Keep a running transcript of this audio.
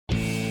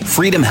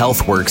Freedom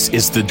HealthWorks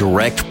is the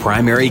direct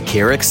primary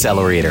care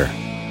accelerator.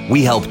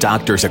 We help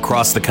doctors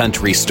across the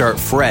country start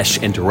fresh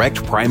and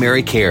direct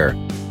primary care.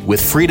 With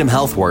Freedom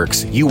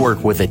HealthWorks, you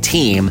work with a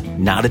team,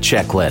 not a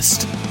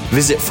checklist.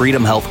 Visit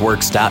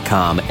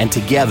freedomhealthworks.com and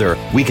together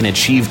we can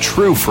achieve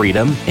true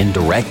freedom in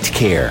direct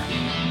care.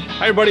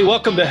 Hi, everybody.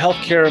 Welcome to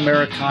Healthcare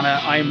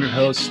Americana. I am your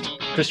host,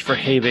 Christopher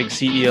Habig,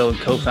 CEO and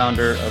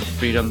co-founder of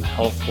Freedom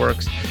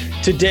HealthWorks.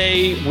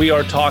 Today, we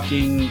are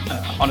talking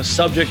on a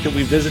subject that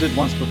we visited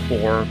once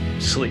before,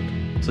 sleep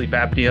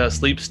apnea,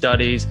 sleep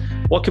studies,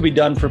 what can be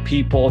done for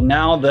people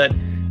now that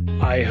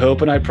I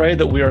hope and I pray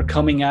that we are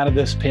coming out of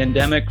this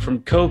pandemic from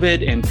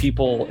COVID and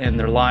people and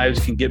their lives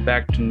can get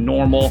back to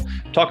normal.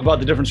 Talk about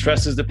the different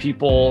stresses that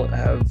people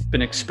have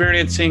been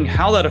experiencing,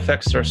 how that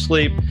affects their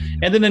sleep,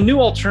 and then a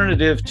new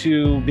alternative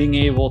to being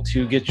able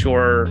to get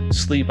your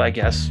sleep,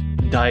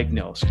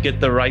 diagnosed, get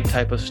the right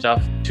type of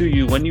stuff to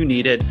you when you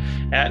need it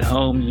at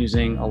home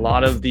using a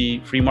lot of the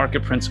free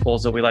market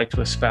principles that we like to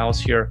espouse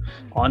here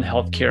on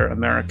Healthcare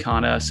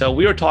Americana. So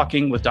we are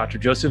talking with Dr.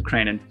 Joseph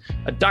Cranon,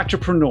 a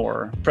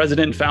doctorpreneur,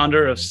 president and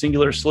founder of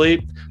Singular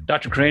Sleep.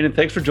 Dr. Cranon,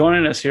 thanks for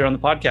joining us here on the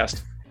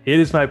podcast. It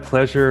is my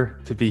pleasure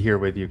to be here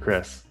with you,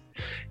 Chris.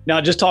 Now,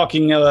 just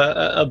talking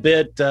a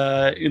bit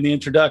in the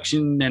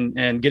introduction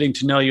and getting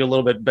to know you a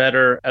little bit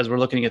better as we're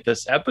looking at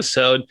this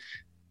episode,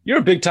 you're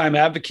a big time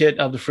advocate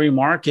of the free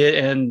market,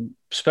 and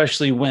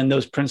especially when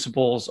those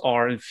principles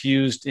are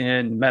infused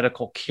in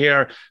medical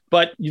care.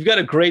 But you've got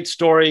a great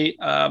story,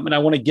 and I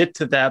want to get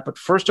to that. But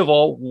first of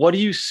all, what are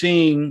you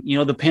seeing? You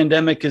know, the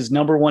pandemic is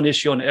number one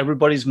issue on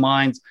everybody's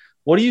minds.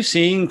 What are you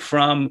seeing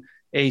from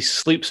a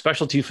sleep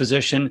specialty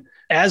physician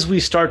as we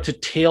start to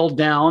tail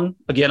down?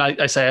 Again,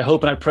 I say I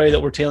hope and I pray that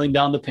we're tailing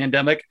down the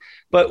pandemic.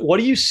 But what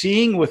are you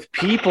seeing with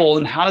people,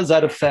 and how does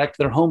that affect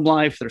their home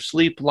life, their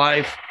sleep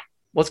life?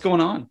 What's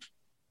going on?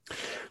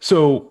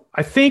 So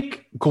I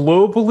think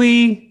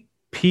globally,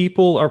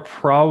 people are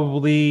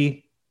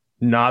probably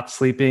not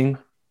sleeping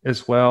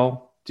as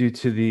well due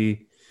to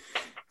the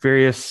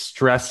various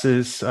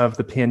stresses of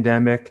the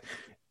pandemic.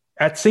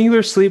 At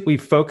Singular Sleep, we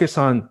focus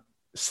on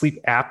sleep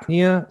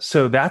apnea.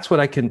 So that's what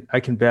I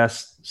can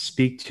best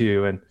speak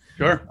to. And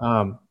sure.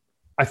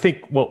 I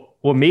think,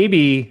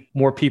 maybe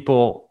more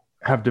people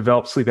have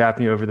developed sleep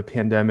apnea over the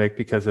pandemic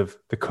because of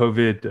the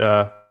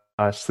COVID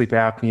sleep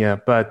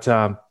apnea. But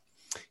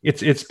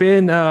it's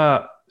been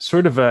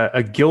sort of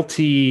a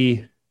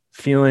guilty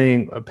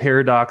feeling, a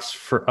paradox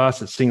for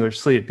us at Singular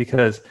Sleep,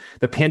 because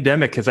the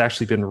pandemic has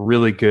actually been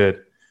really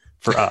good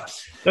for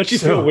us. Don't you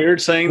feel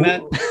weird saying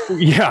that?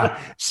 Yeah.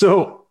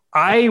 So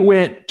I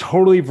went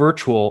totally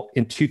virtual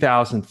in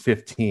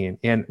 2015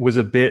 and was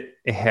a bit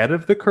ahead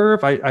of the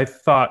curve. I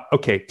thought,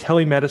 okay,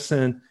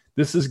 telemedicine,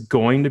 this is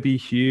going to be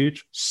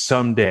huge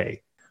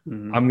someday.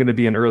 Mm-hmm. I'm going to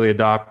be an early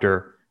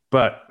adopter,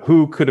 but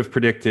who could have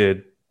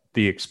predicted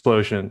the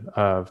explosion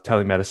of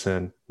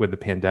telemedicine with the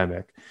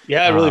pandemic?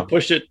 Yeah, it really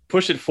pushed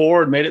it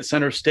forward, made it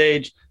center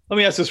stage. Let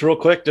me ask this real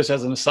quick, just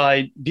as an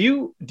aside.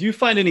 Do you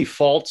find any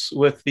faults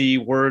with the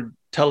word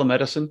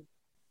telemedicine?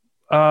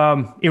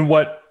 In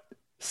what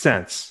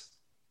sense?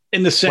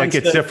 In the sense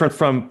like it's different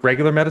from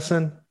regular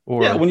medicine?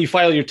 Or yeah, when you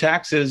file your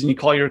taxes and you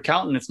call your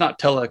accountant, it's not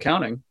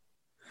teleaccounting.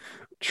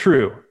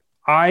 True.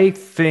 I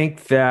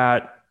think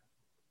that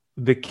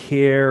the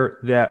care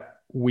that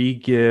we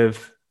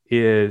give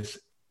is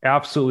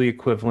absolutely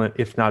equivalent,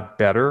 if not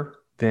better,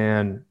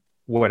 than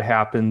what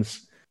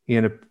happens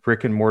in a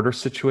brick and mortar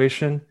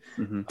situation.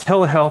 Mm-hmm.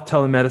 Telehealth,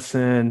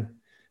 telemedicine,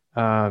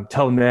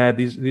 telemed,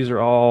 these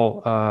are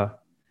all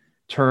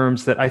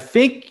terms that I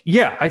think,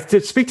 I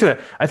did speak to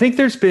that. I think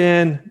there's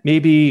been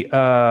maybe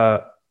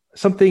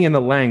something in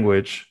the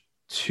language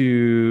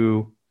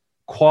to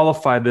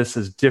qualify this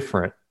as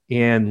different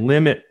and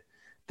limit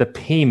the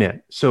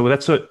payment. So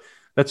that's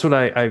what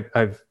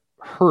I've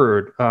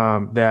heard,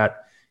 that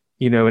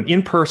an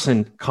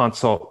in-person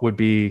consult would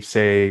be,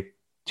 say,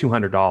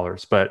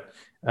 $200, but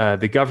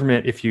the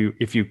government, if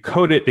you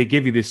code it, they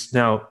give you this.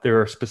 Now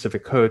there are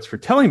specific codes for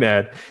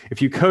telemed.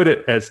 If you code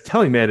it as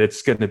telemed,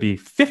 it's going to be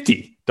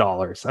 $50.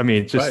 I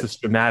mean, just this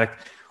dramatic.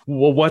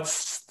 Well,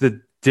 what's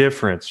the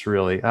difference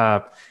really?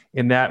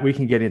 In that we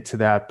can get into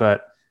that,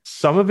 but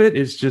some of it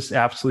is just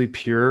absolutely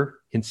pure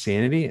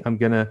insanity. I'm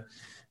going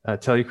to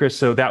tell you, Chris.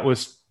 So that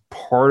was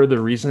part of the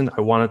reason I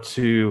wanted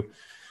to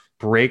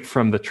break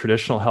from the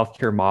traditional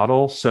healthcare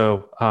model.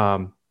 So,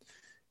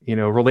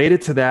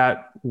 related to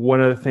that,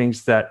 one of the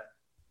things that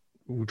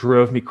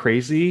drove me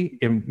crazy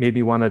and made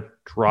me want to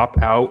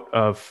drop out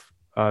of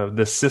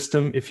the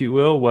system, if you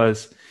will,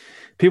 was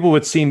people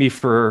would see me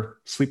for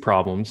sleep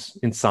problems,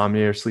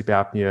 insomnia or sleep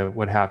apnea,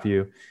 what have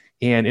you.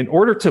 And in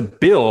order to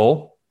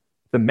bill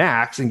the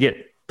max and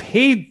get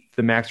paid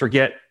the max or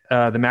get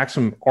the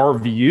maximum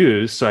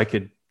RVUs so I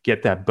could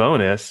get that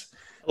bonus,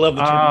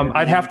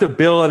 I'd have to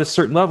bill at a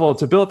certain level.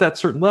 To bill at that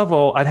certain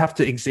level, I'd have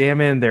to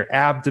examine their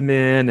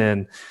abdomen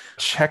and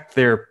check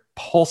their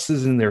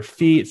pulses in their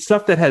feet,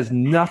 stuff that has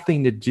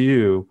nothing to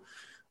do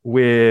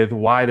with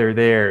why they're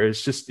there.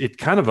 It's just,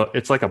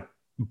 it's like a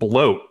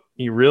bloat.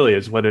 It really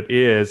is what it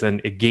is.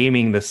 And it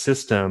gaming the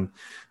system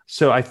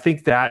So I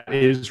think that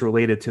is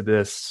related to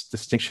this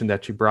distinction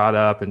that you brought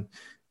up, and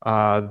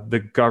the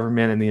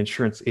government and the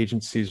insurance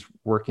agencies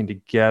working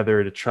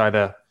together to try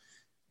to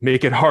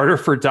make it harder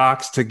for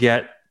docs to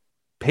get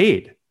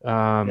paid.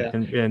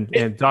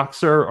 And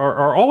docs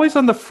are always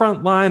on the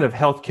front line of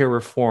healthcare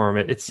reform.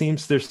 It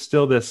seems there's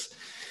still this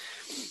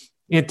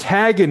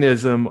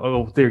antagonism.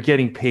 Oh, they're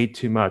getting paid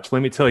too much.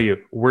 Let me tell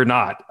you, we're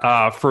not.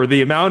 For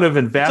the amount of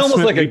investment, it's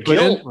almost like a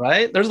guilt,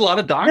 right? There's a lot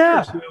of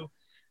doctors who,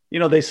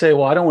 they say,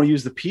 well, I don't want to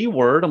use the P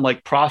word. I'm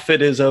like,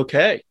 profit is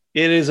okay.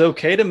 It is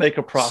okay to make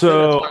a profit.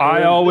 So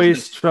I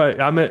always try.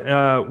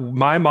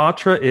 My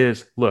mantra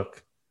is,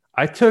 look,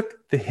 I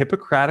took the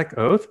Hippocratic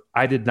Oath.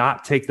 I did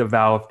not take the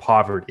vow of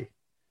poverty.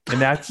 And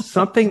that's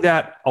something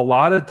that a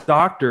lot of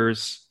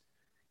doctors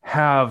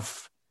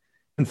have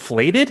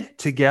inflated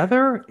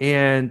together.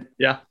 And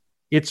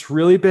it's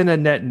really been a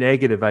net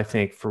negative, I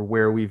think, for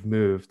where we've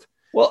moved.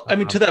 Well, I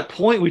mean, to that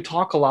point, we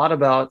talk a lot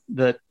about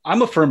that.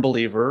 I'm a firm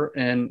believer,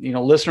 and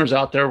listeners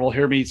out there will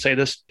hear me say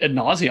this ad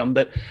nauseum,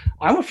 that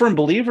I'm a firm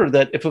believer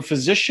that if a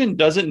physician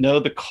doesn't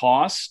know the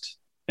cost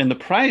and the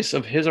price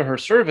of his or her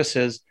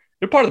services,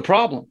 they're part of the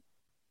problem.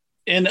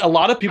 And a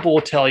lot of people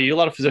will tell you, a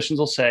lot of physicians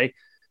will say,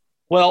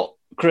 well,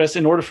 Chris,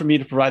 in order for me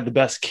to provide the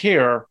best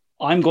care,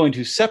 I'm going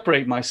to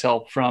separate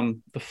myself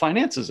from the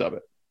finances of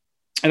it.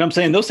 And I'm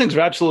saying those things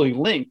are absolutely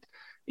linked.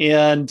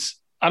 And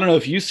I don't know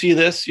if you see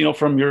this,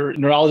 from your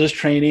neurologist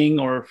training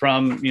or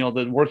from,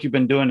 the work you've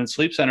been doing in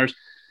sleep centers,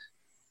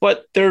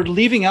 but they're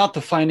leaving out the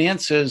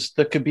finances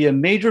that could be a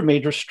major,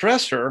 major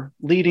stressor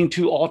leading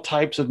to all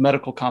types of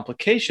medical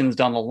complications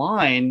down the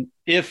line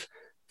if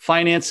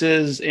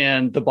finances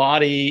and the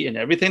body and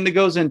everything that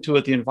goes into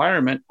it, the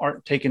environment,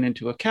 aren't taken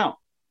into account.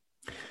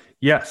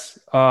 Yes.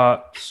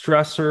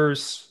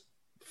 Stressors,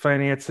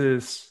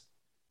 finances,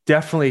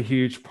 definitely a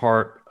huge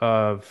part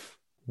of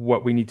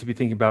what we need to be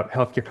thinking about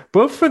healthcare,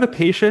 both for the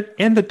patient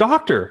and the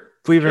doctor.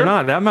 Believe it or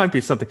not, that might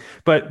be something.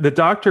 But the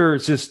doctor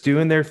is just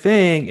doing their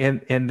thing,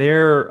 and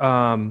they're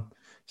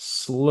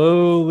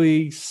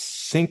slowly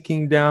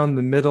sinking down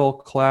the middle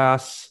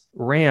class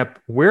ramp.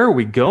 Where are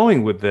we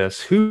going with this?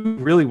 Who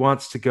really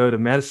wants to go to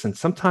medicine?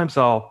 Sometimes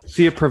I'll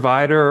see a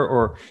provider,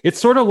 or it's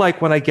sort of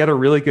like when I get a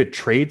really good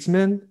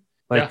tradesman,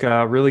 like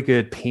a really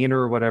good painter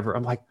or whatever.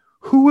 I'm like,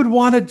 who would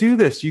want to do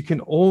this? You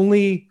can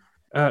only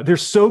they're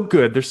so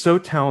good, they're so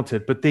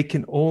talented, but they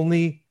can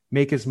only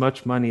make as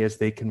much money as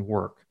they can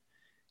work.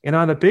 And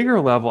on a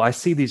bigger level, I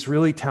see these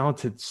really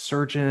talented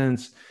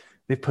surgeons.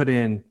 They put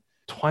in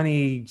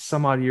 20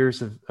 some odd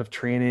years of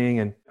training.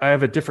 And I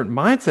have a different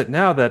mindset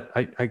now that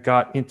I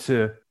got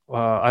into,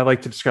 I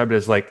like to describe it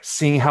as like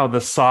seeing how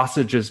the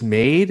sausage is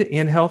made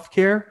in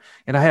healthcare.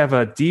 And I have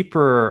a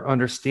deeper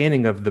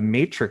understanding of the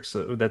matrix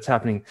that's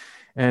happening.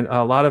 And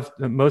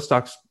most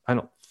docs, I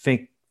don't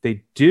think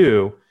they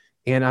do.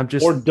 And I'm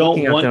just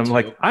looking at them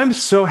like, I'm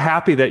so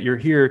happy that you're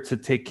here to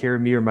take care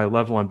of me or my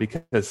loved one,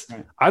 because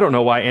I don't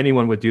know why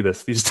anyone would do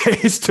this these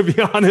days, to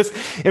be honest.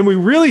 And we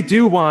really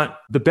do want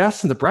the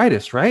best and the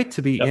brightest, right?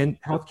 To be in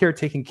healthcare,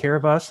 taking care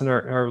of us and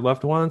our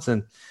loved ones.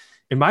 And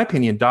in my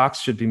opinion, docs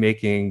should be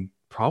making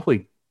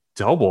probably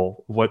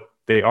double what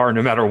they are,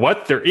 no matter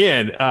what they're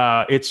in.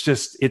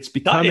 It's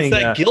becoming it's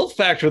that guilt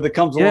factor that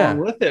comes along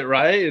with it,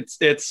 right?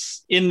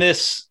 It's in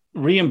this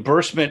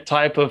reimbursement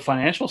type of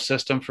financial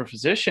system for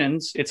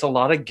physicians. It's a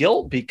lot of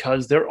guilt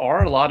because there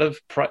are a lot of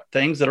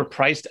things that are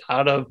priced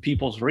out of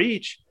people's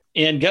reach.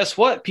 And guess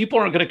what? People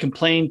aren't going to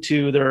complain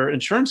to their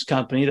insurance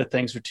company that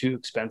things are too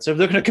expensive.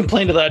 They're going to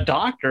complain to that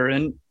doctor.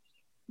 And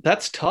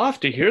that's tough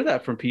to hear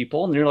that from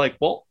people. And you're like,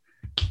 well,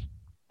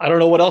 I don't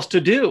know what else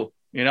to do.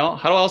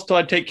 How else do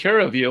I take care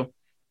of you?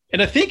 And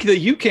I think that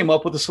you came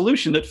up with a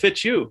solution that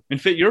fits you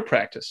and fit your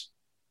practice.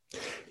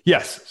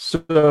 Yes.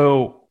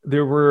 So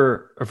there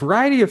were a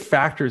variety of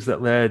factors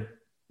that led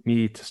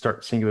me to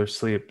start Singular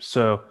Sleep.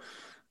 So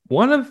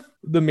one of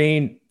the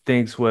main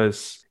things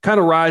was kind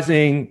of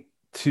rising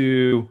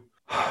to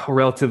a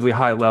relatively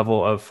high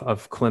level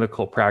of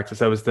clinical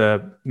practice. I was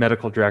the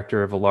medical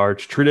director of a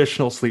large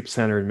traditional sleep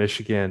center in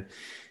Michigan,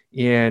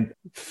 and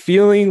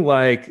feeling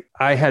like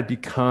I had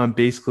become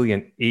basically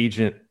an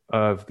agent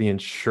of the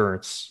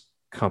insurance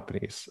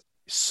companies.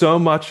 So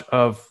much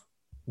of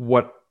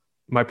what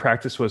my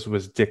practice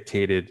was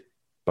dictated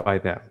by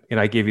them. And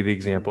I gave you the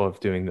example of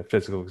doing the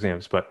physical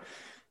exams, but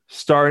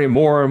starting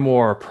more and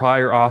more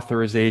prior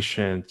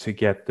authorization to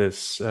get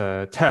this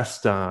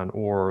test done,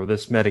 or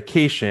this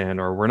medication,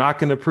 or we're not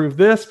going to approve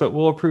this, but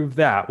we'll approve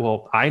that.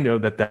 Well, I know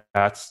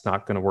that's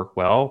not going to work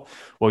well.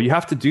 Well, you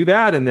have to do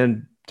that and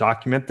then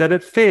document that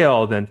it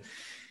failed. And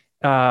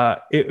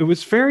it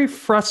was very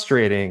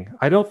frustrating.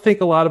 I don't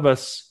think a lot of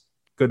us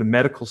go to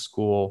medical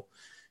school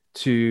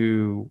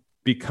to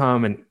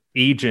become an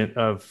agent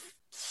of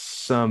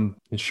some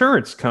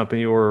insurance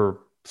company or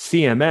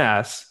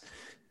CMS,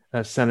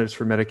 Centers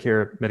for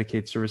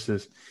Medicaid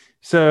Services.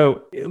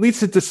 So it leads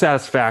to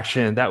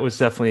dissatisfaction. That was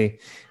definitely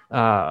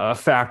a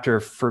factor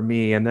for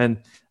me. And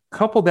then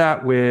couple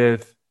that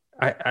with,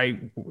 I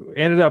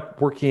ended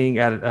up working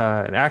at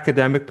an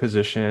academic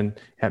position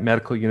at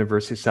Medical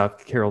University of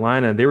South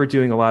Carolina. They were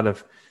doing a lot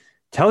of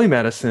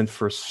telemedicine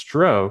for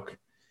stroke,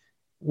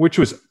 which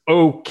was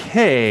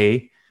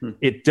okay.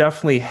 It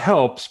definitely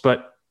helps,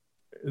 but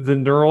the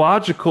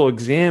neurological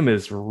exam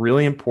is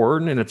really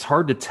important, and it's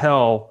hard to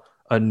tell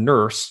a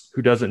nurse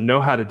who doesn't know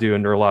how to do a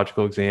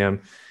neurological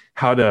exam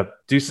how to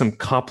do some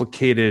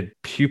complicated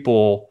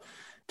pupil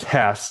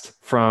test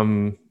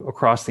from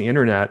across the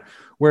internet.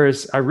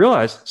 Whereas I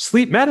realized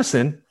sleep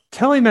medicine,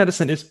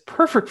 telemedicine is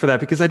perfect for that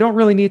because I don't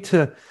really need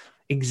to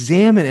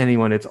examine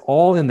anyone. It's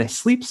all in the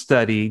sleep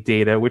study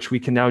data, which we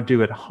can now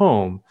do at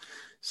home.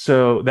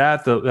 So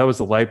that was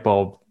the light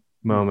bulb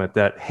moment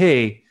that,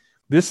 hey,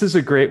 this is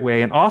a great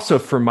way. And also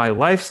for my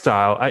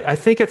lifestyle, I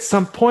think at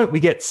some point we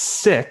get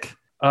sick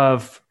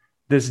of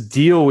this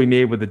deal we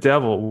made with the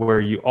devil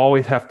where you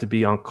always have to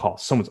be on call.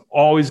 Someone's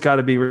always got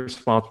to be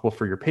responsible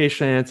for your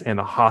patients and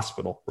the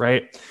hospital,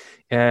 right?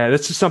 And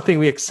this is something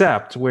we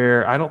accept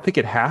where I don't think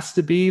it has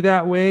to be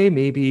that way.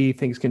 Maybe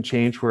things can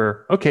change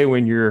where, okay,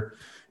 when you're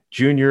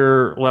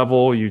junior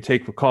level, you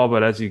take the call,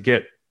 but as you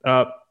get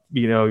up,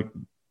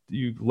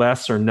 you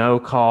less or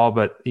no call.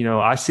 But,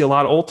 I see a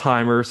lot of old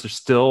timers, they're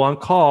still on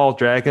call,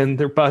 dragging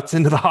their butts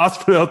into the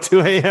hospital at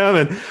 2 a.m.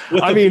 And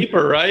with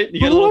beeper, right?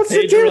 You who wants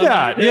to do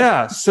that?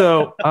 Yeah.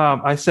 So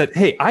I said,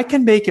 hey, I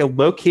can make a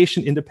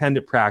location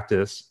independent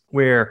practice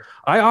where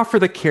I offer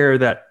the care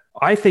that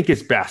I think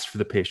is best for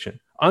the patient,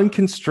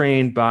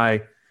 unconstrained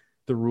by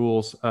the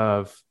rules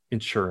of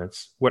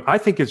insurance, what I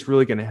think is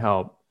really going to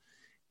help.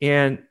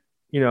 And,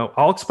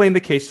 I'll explain the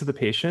case to the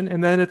patient,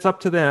 and then it's up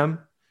to them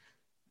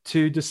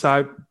to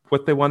decide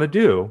what they want to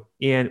do.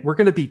 And we're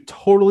going to be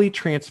totally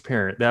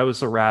transparent. That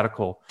was a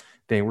radical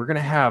thing. We're going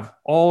to have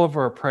all of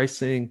our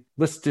pricing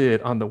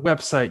listed on the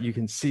website. You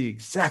can see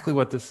exactly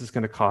what this is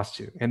going to cost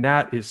you. And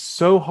that is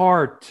so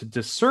hard to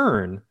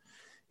discern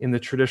in the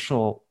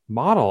traditional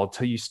model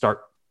until you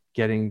start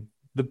getting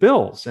the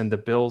bills, and the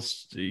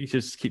bills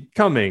just keep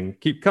coming.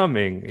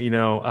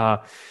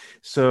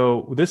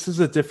 So this is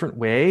a different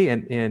way.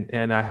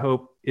 And I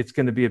hope it's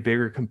going to be a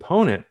bigger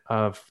component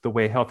of the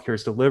way healthcare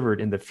is delivered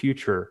in the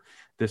future.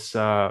 This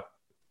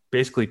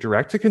basically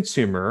direct to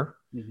consumer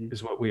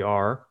is what we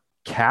are,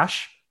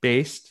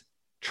 cash-based,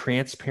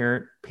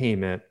 transparent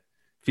payment,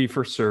 fee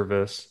for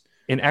service,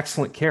 and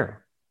excellent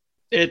care.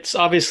 It's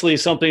obviously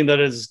something that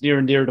is near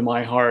and dear to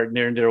my heart,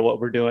 near and dear to what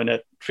we're doing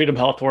at Freedom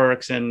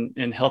HealthWorks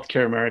and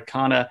Healthcare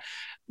Americana.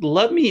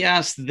 Let me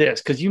ask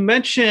this, because you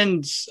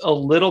mentioned a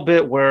little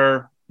bit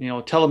where,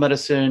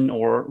 telemedicine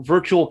or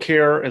virtual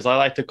care, as I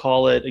like to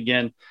call it.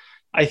 Again,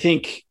 I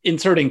think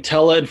inserting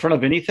tele in front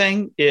of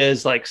anything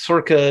is like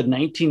circa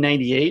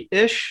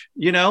 1998-ish,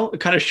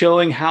 kind of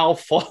showing how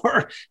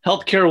far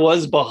healthcare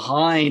was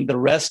behind the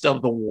rest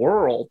of the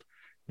world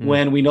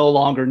when we no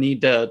longer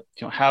need to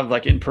have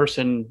like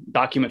in-person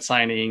document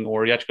signing,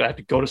 or you actually have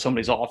to go to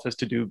somebody's office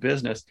to do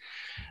business.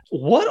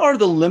 What are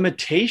the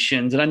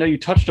limitations? And I know you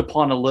touched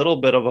upon a little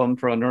bit of them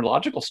from a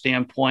neurological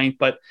standpoint,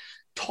 but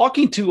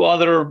talking to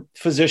other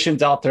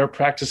physicians out there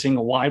practicing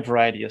a wide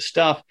variety of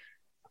stuff,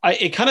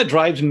 it kind of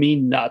drives me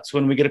nuts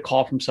when we get a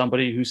call from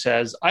somebody who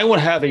says, I want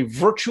to have a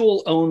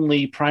virtual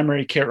only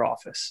primary care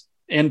office.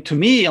 And to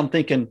me, I'm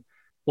thinking,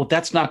 well,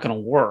 that's not going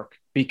to work,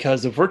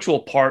 because the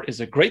virtual part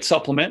is a great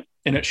supplement,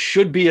 and it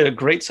should be a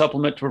great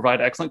supplement to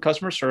provide excellent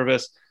customer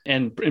service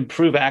and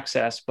improve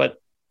access. But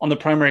on the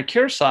primary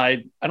care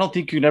side, I don't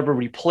think you can ever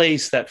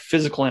replace that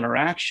physical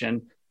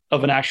interaction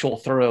of an actual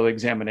thorough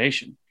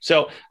examination.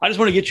 So I just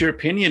want to get your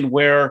opinion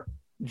where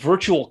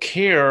virtual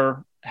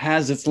care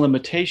has its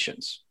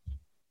limitations.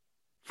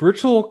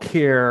 Virtual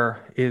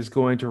care is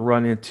going to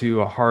run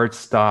into a hard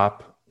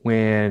stop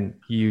when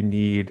you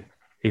need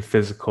a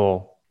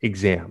physical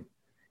exam.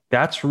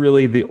 That's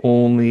really the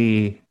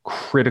only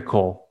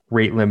critical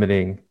rate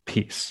limiting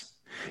piece.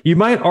 You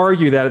might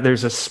argue that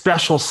there's a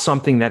special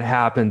something that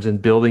happens in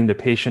building the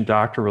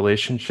patient-doctor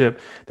relationship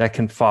that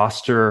can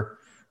foster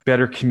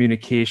better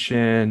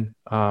communication,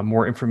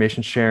 more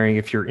information sharing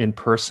if you're in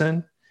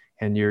person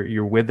and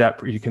you're with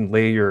that. You can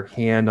lay your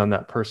hand on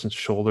that person's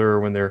shoulder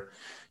when they're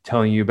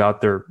telling you about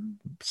their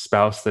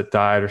spouse that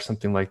died or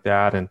something like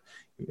that. And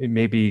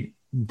maybe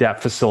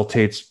that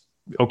facilitates,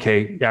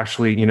 okay,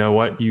 actually, you know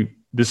what,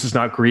 this is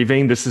not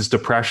grieving, this is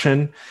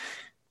depression.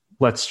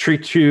 Let's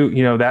treat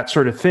you, that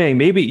sort of thing.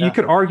 Maybe you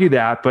could argue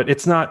that, but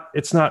it's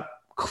not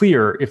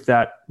clear if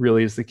that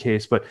really is the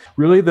case. But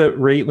really the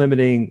rate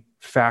limiting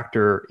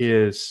factor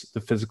is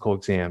the physical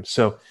exam.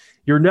 So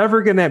you're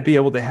never going to be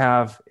able to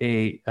have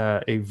a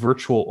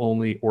virtual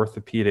only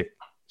orthopedic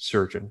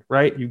surgeon,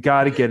 right? You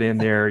got to get in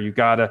there. You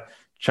got to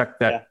check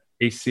that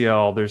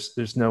ACL.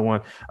 There's no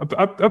one.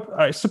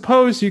 I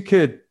suppose you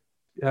could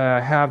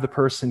have the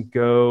person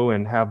go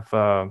and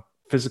have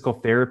physical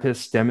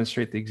therapists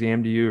demonstrate the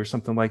exam to you or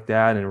something like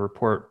that and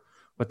report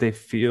what they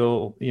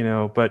feel,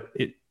 but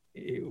it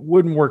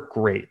wouldn't work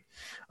great.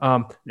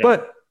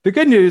 But the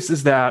good news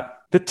is that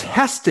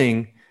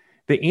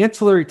the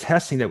ancillary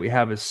testing that we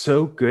have is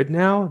so good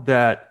now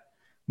that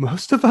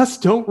most of us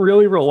don't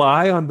really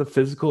rely on the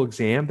physical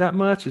exam that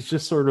much. It's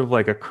just sort of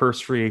like a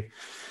cursory,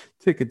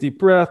 take a deep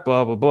breath,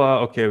 blah, blah, blah.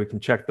 Okay, we can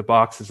check the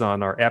boxes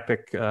on our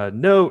Epic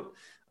note.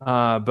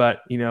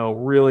 but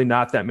really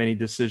not that many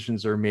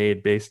decisions are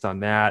made based on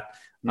that.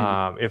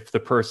 If the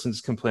person's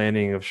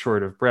complaining of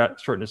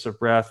shortness of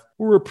breath,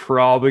 we're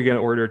probably going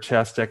to order a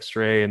chest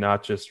X-ray and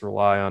not just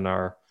rely on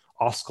our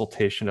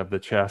auscultation of the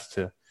chest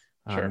to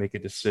make a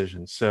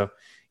decision. So,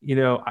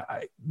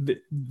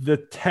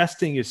 the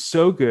testing is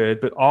so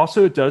good, but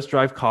also it does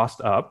drive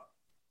cost up,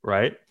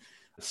 right?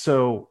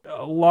 So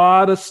a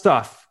lot of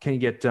stuff can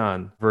get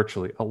done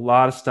virtually, a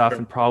lot of stuff,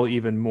 and probably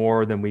even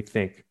more than we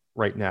think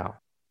right now.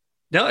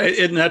 No,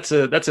 and that's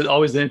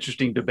always an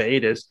interesting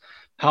debate is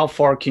how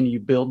far can you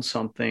build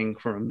something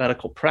from a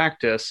medical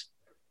practice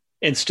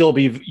and still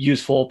be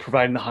useful,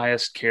 providing the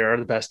highest care,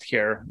 the best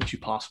care that you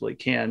possibly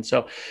can.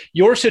 So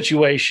your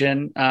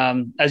situation,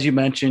 as you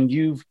mentioned,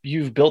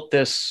 you've built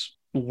this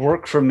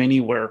work from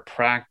anywhere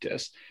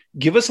practice.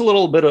 Give us a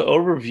little bit of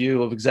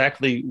overview of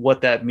exactly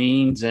what that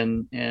means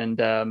and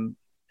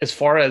as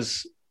far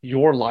as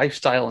your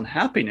lifestyle and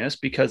happiness,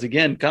 because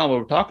again, kind of what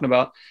we're talking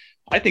about,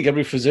 I think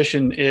every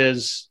physician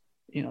is,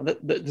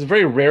 there's a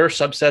very rare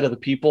subset of the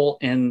people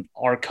in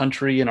our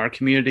country and our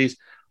communities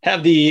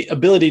have the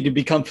ability to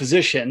become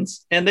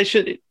physicians, and they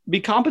should be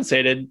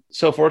compensated,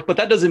 so forth. But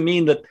that doesn't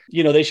mean that,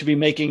 they should be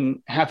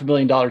making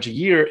 $500,000 a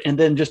year and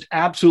then just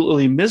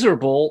absolutely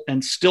miserable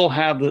and still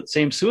have the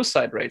same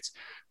suicide rates.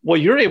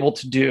 What you're able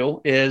to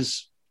do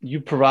is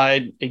you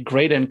provide a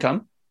great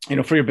income,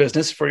 for your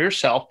business, for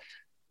yourself,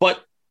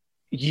 but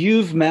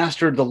you've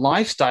mastered the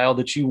lifestyle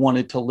that you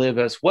wanted to live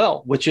as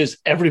well, which is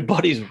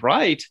everybody's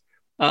right.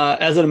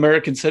 As an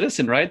American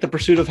citizen, right? The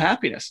pursuit of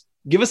happiness.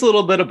 Give us a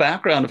little bit of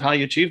background of how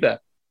you achieve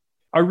that.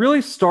 I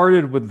really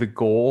started with the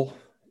goal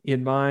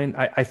in mind.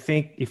 I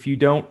think if you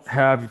don't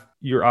have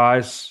your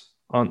eyes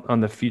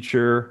on the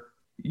future,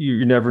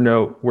 you never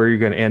know where you're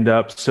going to end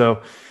up.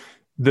 So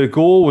the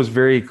goal was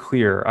very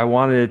clear. I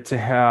wanted to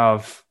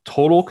have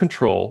total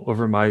control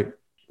over my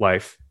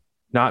life,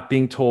 not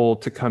being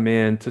told to come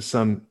in to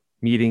some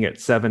meeting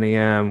at 7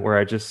 a.m. where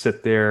I just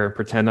sit there and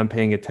pretend I'm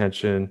paying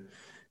attention,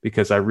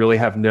 because I really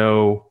have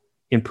no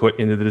input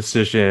into the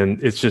decision.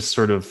 It's just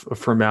sort of a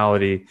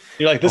formality.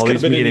 You're like, this could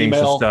have been an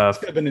email. This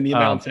could have been an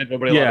email and saved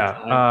everybody a lot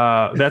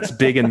of time. That's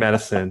big in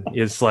medicine.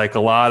 It's like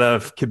a lot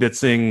of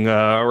kibitzing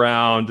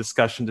around,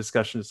 discussion,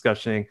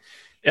 decision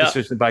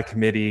by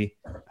committee,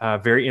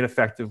 very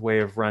ineffective way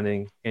of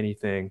running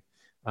anything.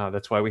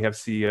 That's why we have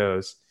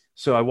CEOs.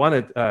 So I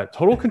wanted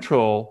total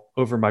control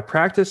over my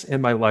practice and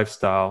my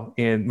lifestyle.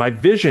 And my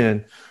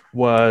vision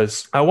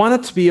was I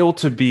wanted to be able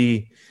to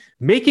be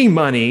making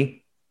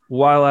money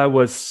while I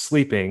was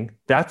sleeping.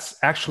 That's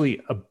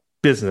actually a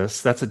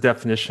business. That's a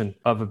definition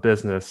of a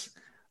business,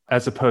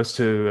 as opposed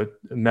to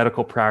a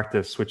medical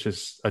practice, which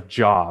is a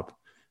job,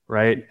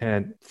 right?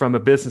 And from a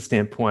business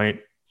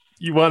standpoint,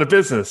 you want a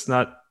business,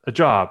 not a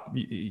job.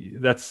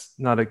 That's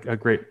not a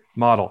great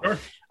model.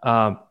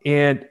 Sure.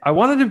 And I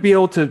wanted to be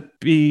able to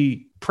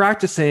be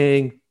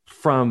practicing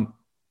from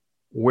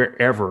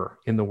wherever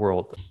in the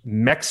world,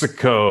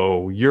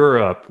 Mexico,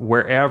 Europe,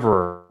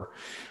 wherever.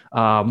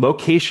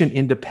 Location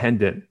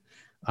independent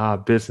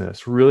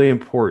business, really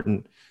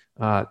important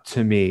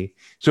to me.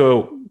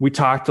 So we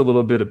talked a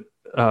little bit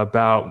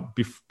about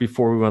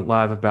before we went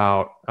live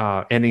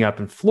about ending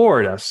up in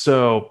Florida.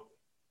 So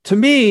to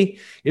me,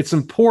 it's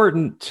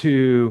important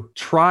to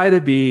try to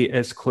be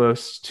as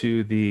close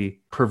to the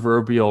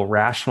proverbial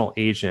rational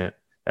agent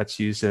that's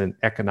used in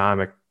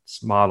economics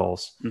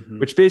models,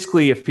 which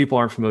basically, if people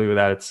aren't familiar with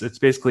that, it's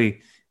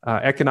basically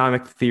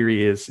economic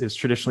theory is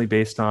traditionally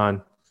based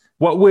on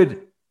what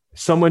would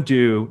someone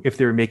do if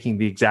they were making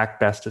the exact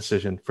best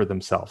decision for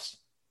themselves.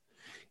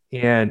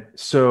 And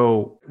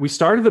so we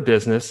started the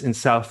business in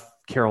South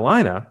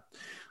Carolina,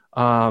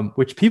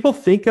 which people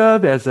think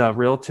of as a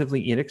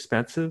relatively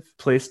inexpensive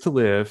place to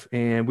live.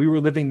 And we were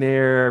living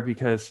there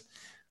because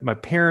my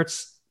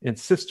parents and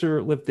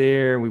sister lived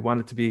there. We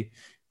wanted to be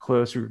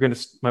close.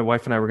 My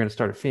wife and I were going to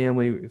start a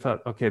family. We thought,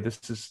 okay,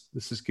 this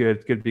is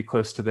good to be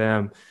close to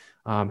them.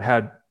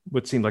 Had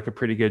what seemed like a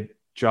pretty good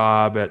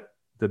job at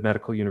the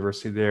medical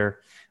university there.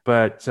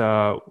 But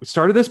we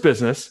started this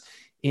business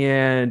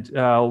and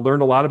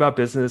learned a lot about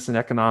business and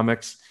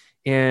economics,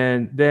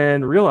 and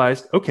then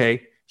realized,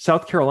 okay,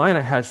 South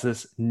Carolina has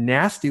this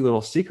nasty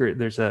little secret.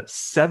 There's a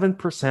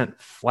 7%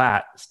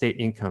 flat state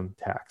income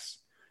tax.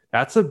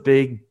 That's a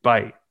big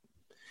bite.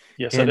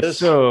 Yes, it is.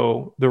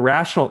 So the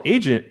rational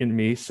agent in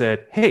me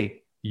said,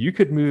 hey, you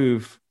could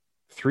move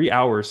 3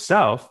 hours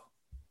south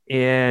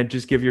and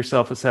just give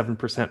yourself a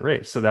 7%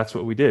 raise. So that's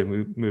what we did.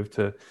 We moved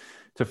to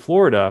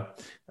Florida,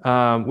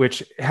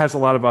 which has a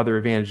lot of other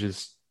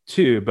advantages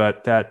too,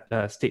 but that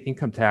state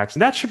income tax,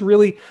 and that should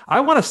really, I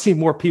want to see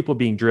more people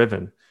being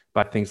driven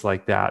by things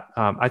like that.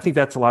 I think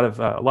that's a lot of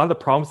the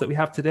problems that we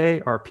have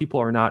today are people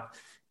are not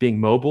being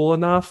mobile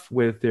enough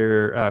with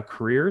their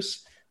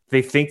careers.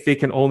 They think they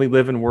can only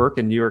live and work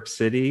in New York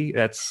City.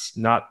 That's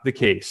not the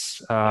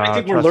case. I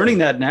think we're learning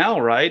that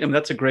now, right? I mean,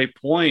 that's a great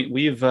point.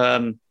 We've,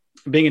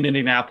 being in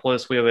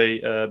Indianapolis, we have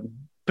a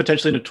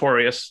potentially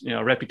notorious,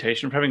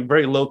 reputation for having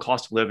very low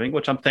cost of living,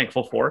 which I'm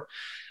thankful for.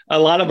 a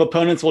lot of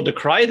opponents will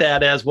decry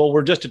that as, well,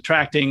 we're just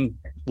attracting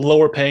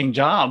lower paying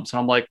jobs. And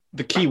I'm like,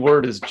 the key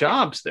word is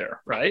jobs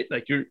there, right?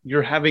 Like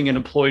you're having an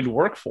employed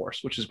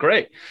workforce, which is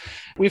great.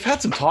 We've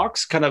had some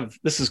talks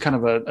this is kind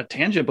of a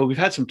tangent, but we've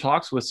had some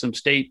talks with some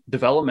state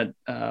development,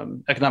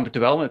 economic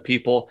development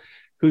people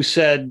who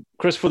said,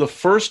 Chris, for the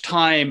first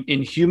time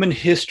in human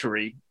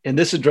history, and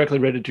this is directly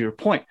related to your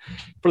point,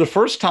 for the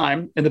first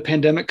time, and the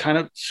pandemic kind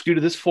of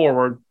scooted this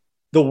forward,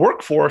 the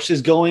workforce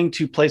is going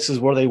to places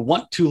where they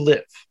want to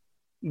live,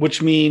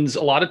 which means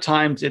a lot of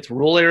times it's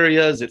rural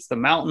areas, it's the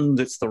mountains,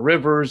 it's the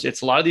rivers,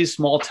 it's a lot of these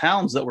small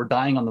towns that were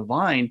dying on the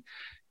vine.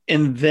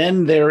 And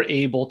then they're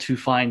able to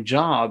find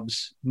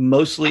jobs,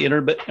 mostly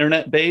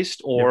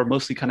internet-based or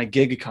mostly kind of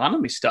gig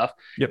economy stuff,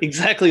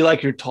 exactly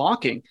like you're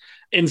talking.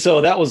 And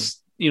so that was,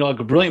 like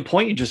a brilliant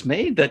point you just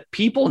made, that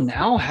people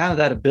now have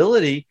that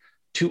ability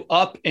to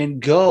up and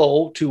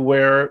go to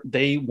where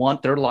they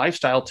want their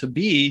lifestyle to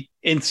be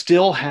and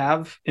still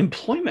have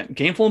employment,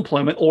 gainful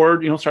employment,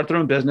 or, start their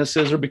own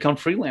businesses or become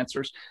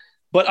freelancers.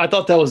 But I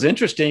thought that was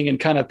interesting and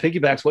kind of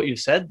piggybacks what you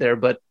said there.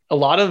 But a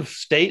lot of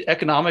state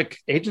economic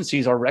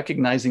agencies are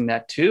recognizing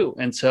that too.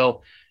 And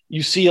so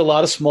you see a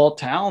lot of small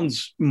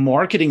towns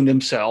marketing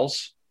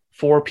themselves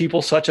for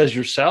people such as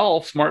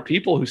yourself, smart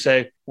people who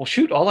say, well,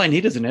 shoot, all I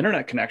need is an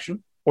internet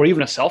connection or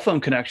even a cell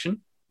phone connection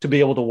to be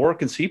able to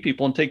work and see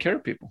people and take care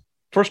of people.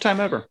 First time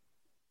ever.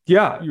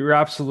 Yeah, you're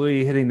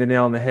absolutely hitting the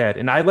nail on the head.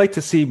 And I'd like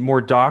to see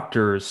more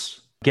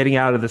doctors getting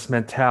out of this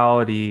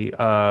mentality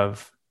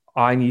of,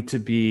 I need to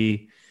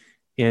be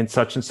in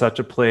such and such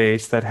a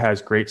place that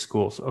has great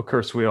schools. Of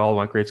course, we all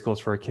want great schools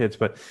for our kids,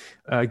 but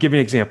give you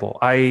an example.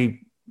 I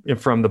am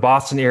from the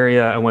Boston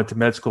area. I went to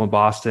med school in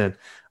Boston.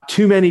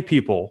 Too many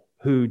people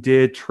who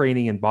did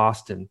training in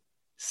Boston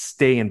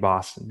stay in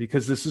Boston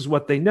because this is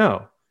what they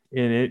know.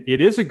 And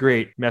it is a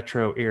great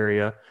metro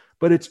area,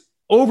 but it's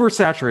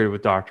oversaturated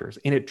with doctors,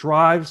 and it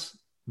drives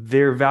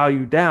their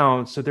value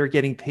down. So they're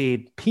getting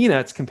paid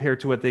peanuts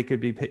compared to what they could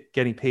be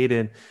getting paid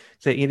in,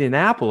 say,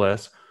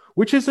 Indianapolis,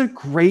 which is a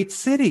great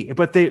city.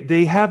 But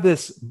they have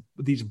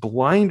these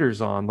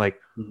blinders on, like,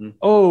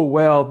 oh,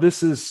 well,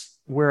 this is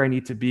where I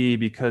need to be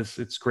because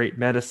it's great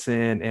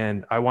medicine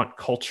and I want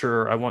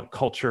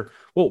culture.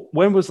 Well,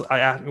 when was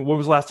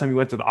the last time you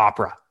went to the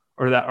opera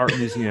or that art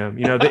museum?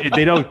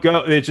 They don't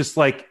go. They're just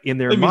like in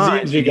their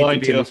minds. You're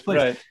going to this place.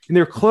 Right. And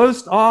they're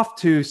closed off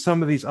to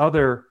some of these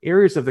other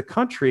areas of the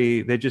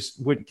country. They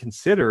just wouldn't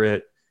consider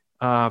it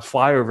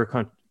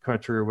flyover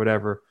country or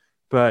whatever.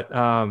 But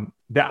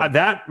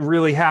that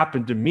really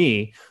happened to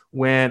me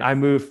when I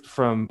moved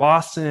from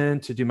Boston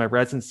to do my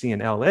residency in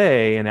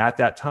LA. And at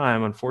that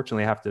time,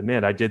 unfortunately, I have to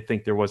admit, I did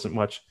think there wasn't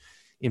much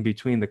in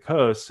between the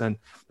coasts.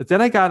 But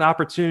then I got an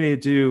opportunity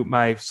to do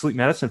my sleep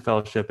medicine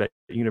fellowship at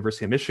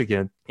University of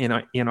Michigan in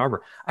Ann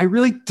Arbor. I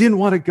really didn't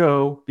want to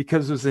go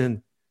because it was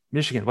in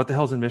Michigan. What the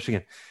hell's in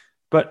Michigan?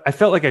 But I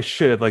felt like I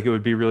should, like it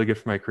would be really good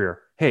for my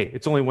career. Hey,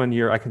 it's only 1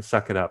 year. I can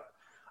suck it up.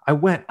 I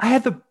went. I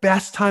had the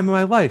best time of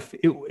my life.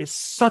 It's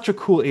such a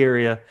cool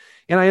area.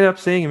 And I ended up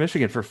staying in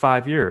Michigan for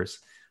 5 years.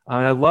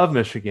 I love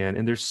Michigan.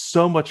 And there's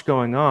so much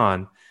going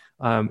on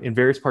in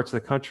various parts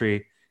of the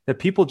country that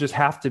people just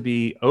have to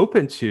be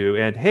open to.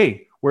 And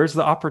hey, where's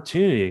the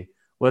opportunity?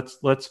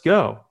 Let's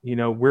go.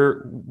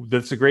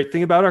 That's a great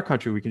thing about our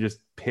country. We can just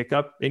pick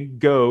up and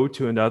go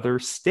to another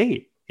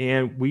state.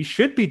 And we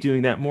should be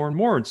doing that more and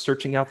more and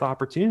searching out the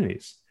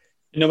opportunities.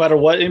 No matter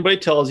what anybody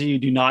tells you, you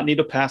do not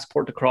need a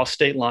passport to cross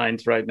state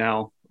lines right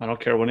now. I don't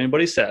care what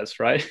anybody says,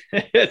 right?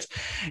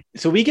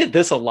 So we get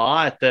this a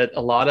lot, that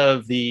a lot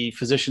of the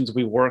physicians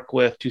we work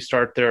with to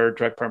start their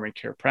direct primary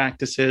care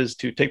practices,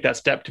 to take that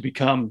step to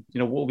become,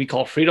 what we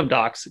call freedom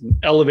docs,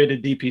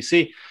 elevated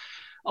DPC.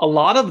 A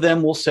lot of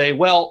them will say,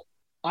 well,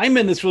 I'm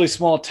in this really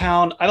small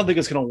town. I don't think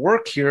it's going to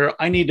work here.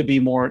 I need to be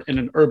more in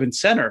an urban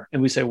center.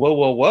 And we say,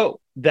 whoa.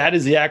 That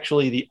is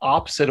actually the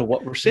opposite of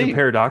what we're seeing. It's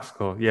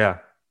paradoxical. Yeah.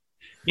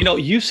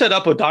 You set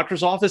up a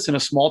doctor's office in a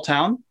small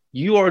town.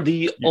 You are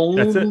the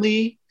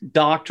only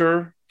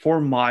doctor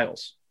for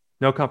miles.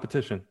 No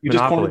competition. You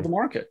just cornered the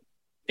market.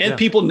 And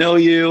people know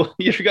you.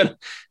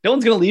 No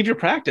one's going to leave your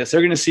practice.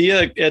 They're going to see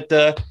you at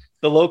the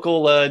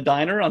local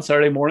diner on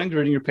Saturday mornings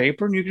reading your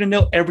paper, and you're going to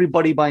know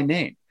everybody by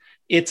name.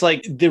 It's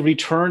like the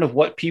return of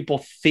what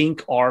people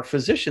think are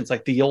physicians,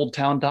 like the old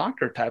town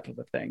doctor type of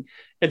a thing.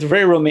 It's a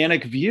very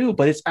romantic view,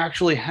 but it's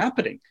actually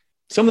happening.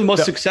 Some of the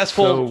most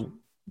successful.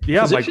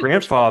 My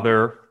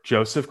grandfather,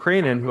 Joseph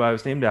Cranen, who I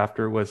was named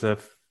after, was a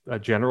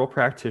general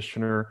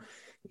practitioner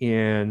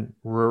in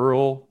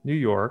rural New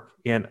York.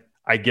 And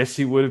I guess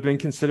he would have been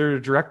considered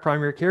a direct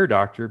primary care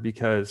doctor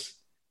because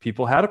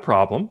people had a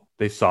problem.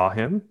 They saw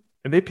him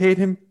and they paid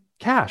him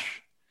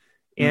cash.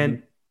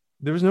 And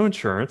there was no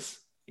insurance,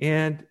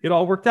 and it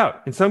all worked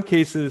out. In some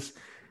cases,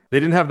 they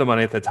didn't have the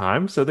money at the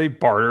time, so they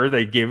bartered.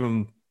 They gave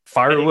him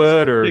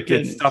firewood or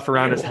did stuff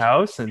around his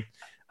house. And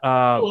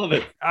love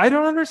it. I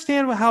don't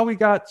understand how we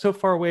got so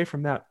far away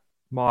from that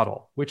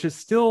model, which is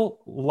still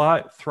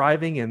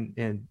thriving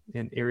in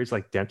areas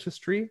like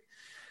dentistry,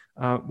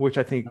 which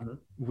I think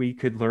we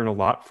could learn a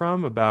lot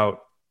from,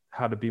 about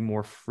how to be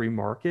more free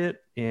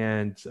market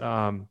and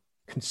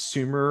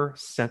consumer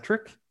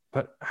centric.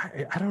 But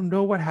I don't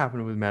know what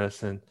happened with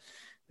medicine.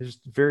 There's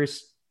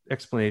various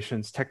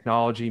explanations.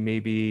 Technology,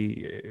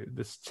 maybe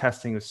this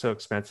testing is so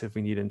expensive,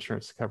 we need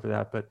insurance to cover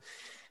that. But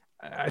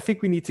I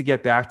think we need to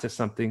get back to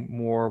something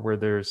more where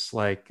there's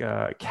like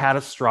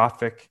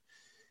catastrophic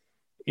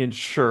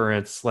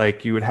insurance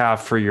like you would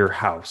have for your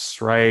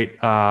house, right?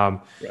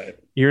 Right.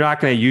 You're not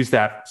going to use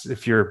that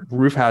if your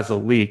roof has a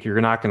leak. You're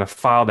not going to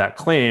file that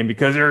claim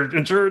because your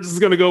insurance is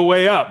going to go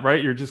way up,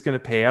 right? You're just going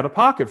to pay out of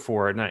pocket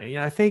for it. And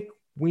I think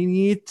we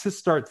need to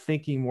start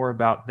thinking more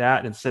about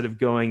that instead of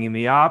going in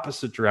the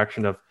opposite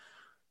direction of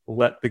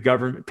let the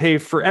government pay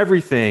for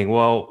everything.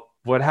 Well,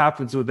 what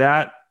happens with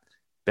that?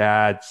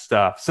 Bad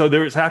stuff. So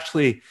there was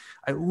actually,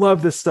 I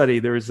love this study.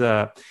 There was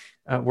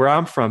where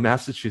I'm from,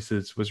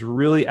 Massachusetts, was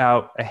really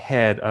out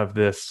ahead of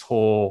this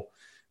whole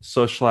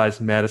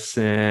socialized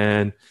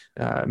medicine,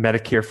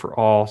 Medicare for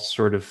all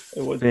sort of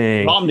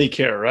thing. Romney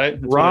Care, right?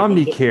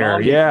 Romney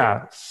Care,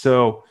 yeah.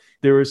 So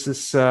there was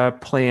this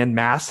plan,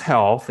 Mass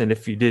Health, and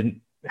if you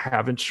didn't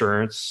have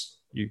insurance,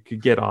 you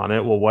could get on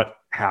it. Well, what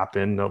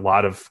happened? A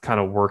lot of kind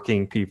of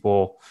working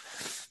people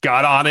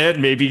got on it,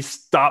 maybe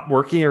stopped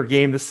working or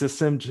gamed the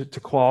system to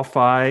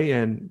qualify,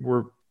 and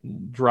were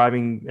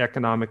driving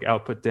economic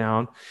output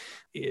down.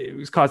 It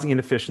was causing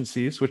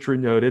inefficiencies, which were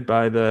noted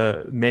by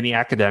the many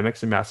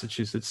academics in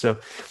Massachusetts. So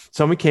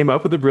someone came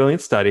up with a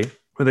brilliant study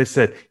where they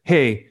said,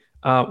 hey,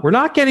 we're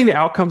not getting the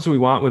outcomes we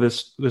want with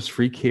this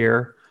free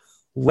care.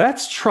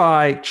 Let's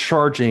try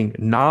charging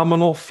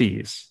nominal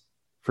fees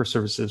for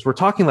services. We're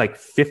talking like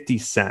 50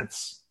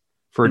 cents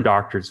for a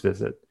doctor's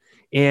visit.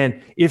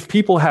 And if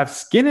people have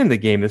skin in the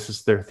game, this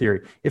is their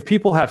theory. If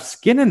people have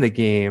skin in the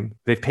game,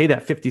 they pay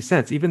that 50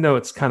 cents, even though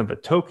it's kind of a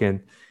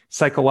token.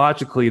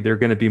 Psychologically, they're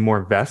going to be more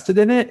invested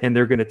in it, and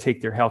they're going to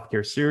take their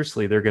healthcare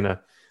seriously. They're going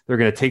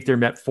to take their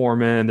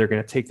metformin. They're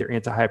going to take their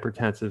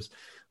antihypertensives.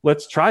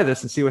 Let's try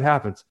this and see what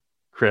happens.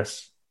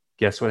 Chris,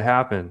 guess what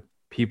happened?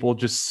 People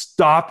just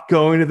stopped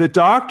going to the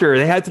doctor.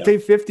 They had to pay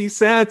 50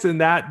 cents, and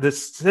the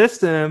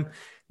system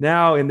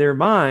now in their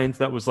minds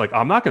that was like,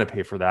 I'm not going to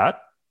pay for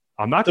that.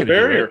 I'm not going to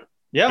do it.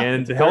 Yeah.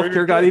 And the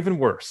healthcare got even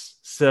worse.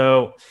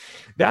 So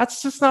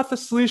that's just not the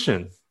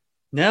solution.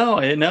 No,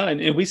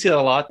 and we see that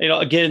a lot.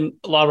 Again,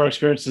 a lot of our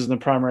experiences in the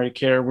primary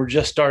care, we're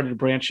just starting to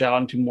branch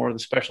out into more of the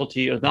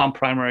specialty or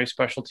non-primary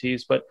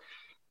specialties. But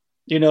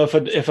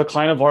if a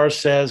client of ours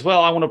says,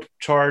 "Well, I want to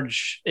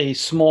charge a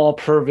small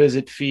per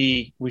visit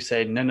fee," we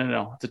say,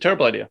 "No, it's a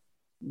terrible idea.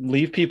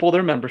 Leave people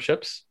their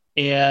memberships,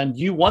 and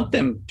you want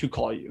them to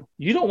call you.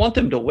 You don't want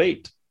them to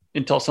wait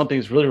until something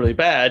is really, really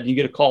bad. You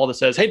get a call that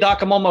says, 'Hey,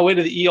 doc, I'm on my way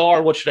to the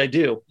ER. What should I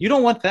do?' You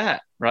don't want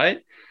that, right?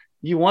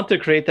 You want to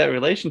create that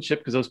relationship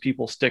because those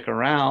people stick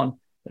around.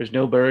 There's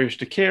no barriers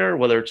to care,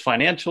 whether it's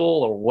financial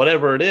or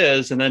whatever it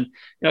is. And then,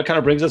 it kind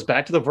of brings us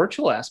back to the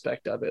virtual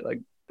aspect of it.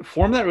 Like,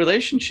 form that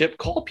relationship,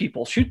 call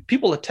people, shoot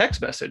people a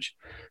text message.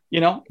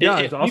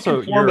 It's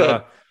also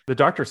the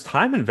doctor's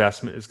time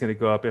investment is going to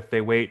go up if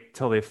they wait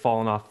till they've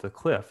fallen off the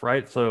cliff,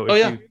 right? So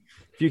if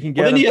you can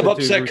get, then you have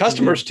upset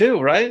customers too,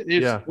 right?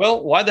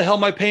 Well, why the hell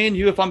am I paying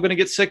you if I'm going to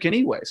get sick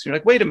anyways? You're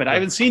like, wait a minute, I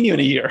haven't seen you in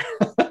a year.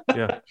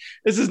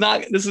 This is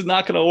not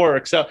going to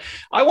work. So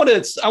I want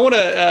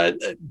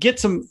to get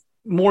some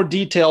more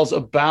details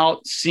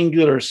about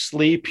Singular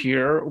Sleep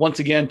here. Once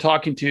again,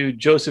 talking to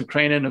Joseph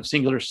Cranon of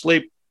Singular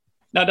Sleep.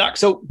 Now, Doc,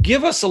 so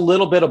give us a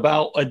little bit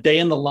about a day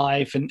in the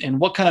life and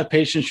what kind of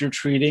patients you're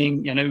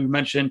treating.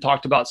 You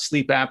talked about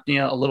sleep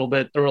apnea a little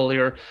bit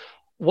earlier.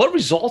 What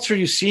results are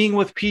you seeing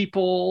with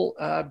people?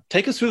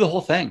 Take us through the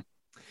whole thing.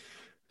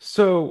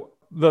 So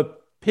the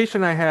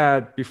patient I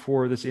had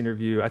before this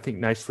interview, I think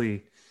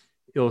nicely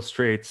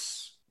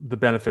illustrates the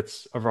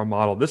benefits of our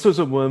model. This was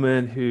a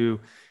woman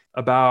who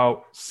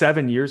about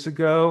 7 years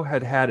ago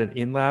had an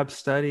in-lab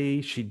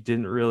study. She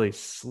didn't really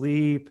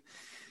sleep.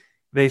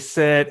 They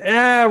said,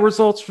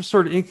 results were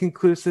sort of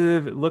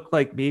inconclusive. It looked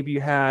like maybe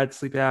you had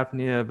sleep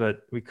apnea,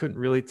 but we couldn't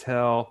really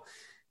tell.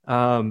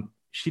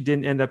 She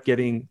didn't end up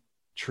getting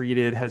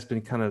treated, has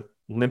been kind of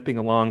limping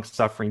along,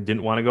 suffering,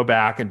 didn't want to go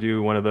back and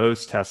do one of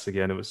those tests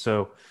again. It was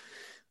so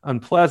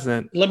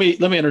unpleasant. Let me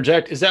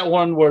interject. Is that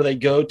one where they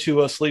go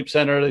to a sleep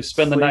center, they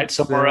spend the night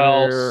somewhere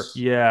else?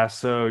 Yeah.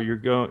 So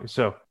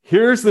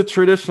here's the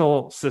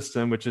traditional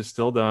system, which is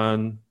still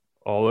done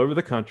all over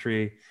the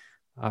country.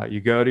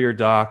 You go to your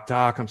doc,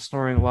 I'm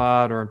snoring a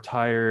lot, or I'm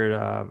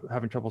tired,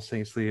 having trouble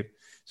staying asleep.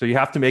 So you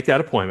have to make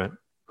that appointment.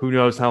 Who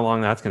knows how long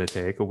that's going to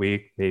take? A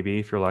week, maybe,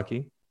 if you're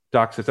lucky.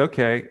 Doc says,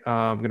 okay,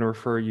 I'm going to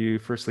refer you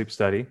for a sleep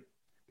study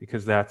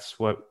because that's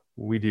what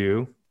we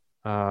do.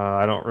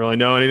 I don't really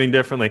know anything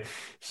differently.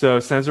 So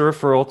sends a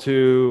referral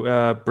to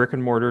a brick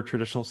and mortar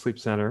traditional sleep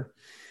center.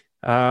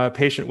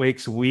 Patient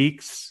waits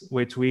weeks,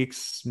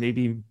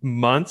 maybe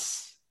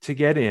months to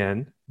get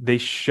in. They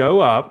show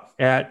up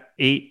at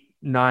 8,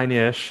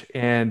 9-ish,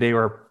 and they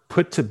were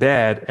put to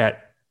bed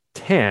at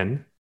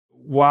 10.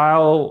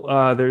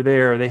 While they're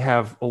there, they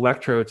have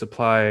electrodes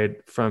applied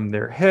from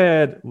their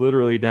head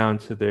literally down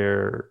to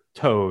their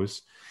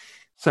toes.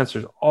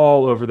 sensors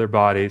all over their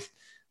bodies.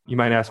 You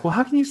might ask, well,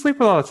 how can you sleep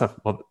with all that stuff?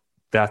 Well,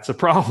 that's a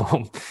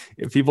problem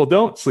if people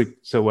don't sleep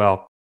so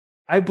well.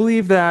 I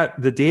believe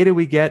that the data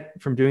we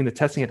get from doing the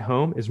testing at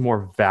home is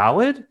more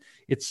valid.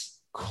 It's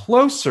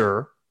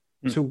closer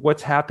to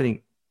what's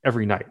happening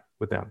every night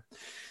with them.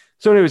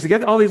 So anyways, to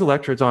get all these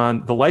electrodes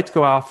on, the lights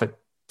go off at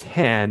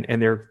 10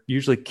 and they're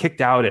usually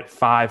kicked out at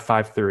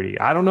 5:30.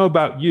 I don't know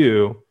about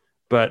you,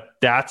 but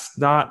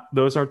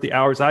those aren't the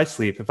hours I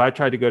sleep. If I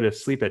tried to go to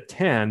sleep at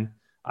 10,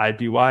 I'd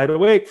be wide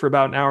awake for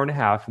about an hour and a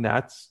half, and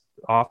that's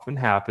often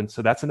happens.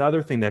 So that's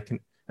another thing that can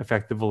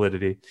affect the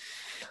validity.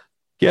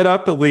 Get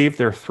up and leave.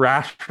 They're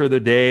thrashed for the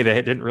day. They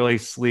didn't really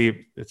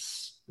sleep.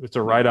 It's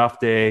a write-off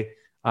day.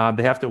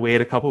 They have to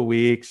wait a couple of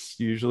weeks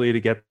usually to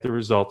get the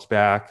results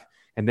back.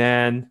 And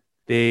then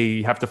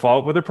they have to follow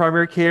up with their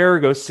primary care,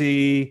 go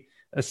see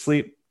a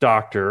sleep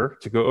doctor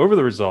to go over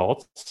the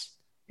results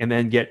and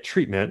then get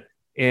treatment.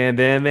 And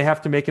then they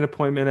have to make an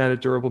appointment at a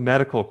durable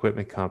medical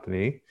equipment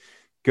company,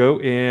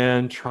 go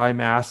in, try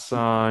masks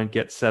on,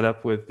 get set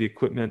up with the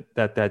equipment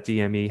that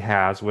DME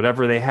has.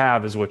 Whatever they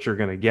have is what you're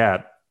going to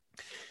get.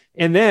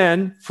 And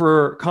then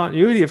for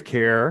continuity of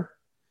care,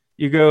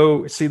 you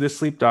go see the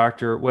sleep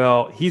doctor.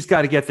 Well, he's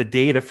got to get the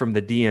data from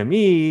the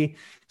DME.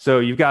 So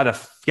you've got to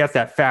get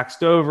that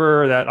faxed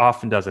over. That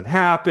often doesn't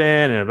happen.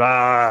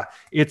 And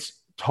it's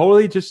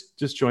totally just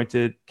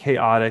disjointed,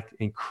 chaotic,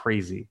 and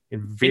crazy.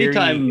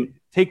 And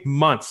take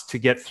months to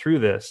get through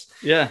this.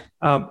 Yeah.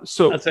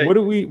 So what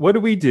do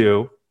we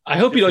do? I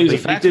hope you don't use a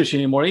fax machine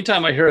anymore.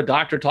 Anytime I hear a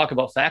doctor talk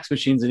about fax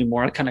machines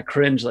anymore, I kind of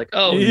cringe like,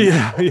 oh.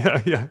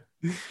 Yeah.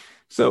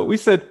 So we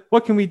said,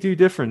 what can we do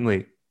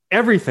differently?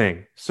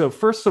 Everything. So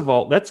first of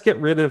all, let's get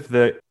rid of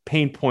the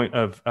pain point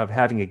of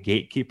having a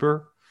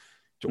gatekeeper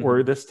to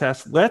order this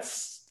test.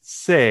 Let's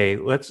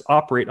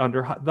operate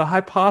under the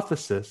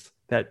hypothesis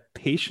that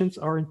patients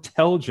are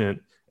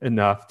intelligent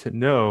enough to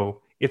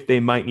know if they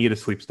might need a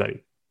sleep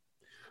study.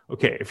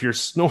 Okay, if you're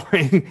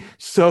snoring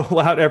so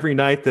loud every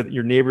night that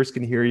your neighbors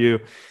can hear you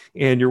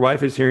and your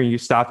wife is hearing you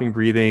stopping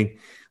breathing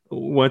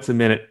once a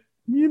minute,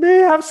 you may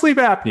have sleep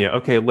apnea.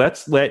 Okay,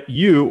 let's let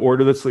you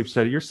order the sleep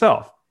study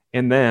yourself.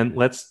 And then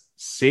let's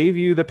save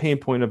you the pain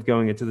point of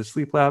going into the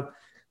sleep lab.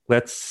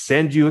 Let's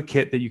send you a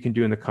kit that you can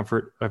do in the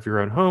comfort of your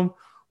own home,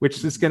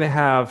 which is going to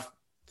have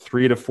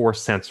 3 to 4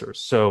 sensors.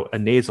 So a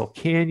nasal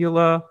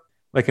cannula,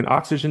 like an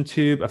oxygen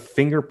tube, a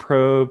finger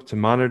probe to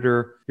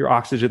monitor your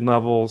oxygen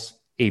levels,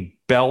 a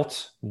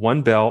belt,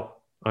 one belt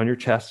on your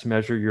chest to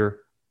measure your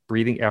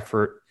breathing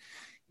effort,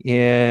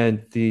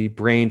 and the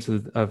brains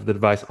of the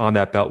device on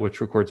that belt,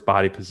 which records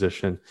body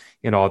position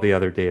and all the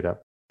other data.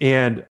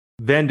 And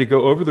then to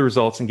go over the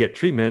results and get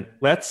treatment,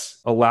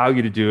 let's allow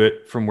you to do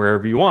it from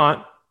wherever you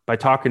want by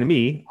talking to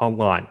me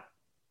online.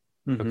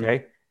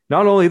 Okay.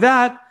 Not only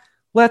that,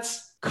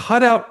 let's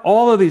cut out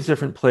all of these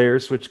different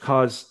players, which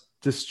cause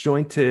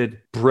disjointed,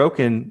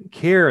 broken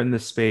care in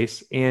this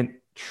space, and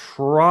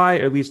try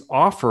at least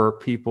offer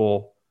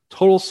people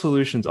total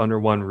solutions under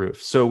one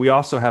roof. So we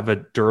also have a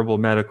durable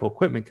medical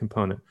equipment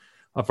component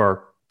of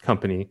our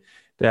company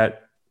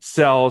that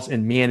sells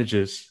and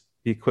manages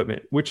the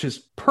equipment, which is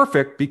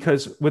perfect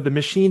because with the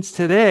machines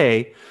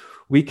today,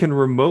 we can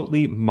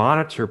remotely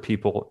monitor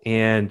people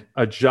and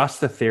adjust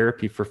the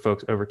therapy for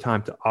folks over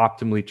time to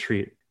optimally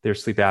treat their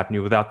sleep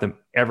apnea without them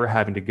ever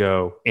having to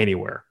go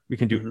anywhere. We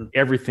can do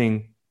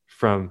everything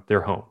from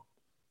their home.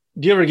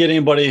 Do you ever get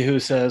anybody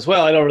who says,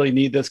 well, I don't really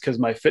need this because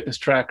my fitness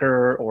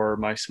tracker or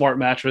my smart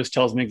mattress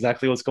tells me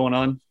exactly what's going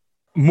on?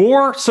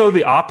 More so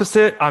the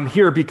opposite. I'm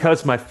here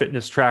because my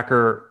fitness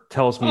tracker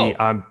tells me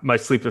my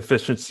sleep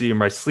efficiency and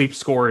my sleep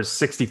score is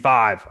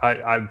 65.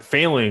 I'm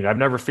failing. I've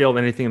never failed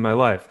anything in my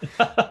life.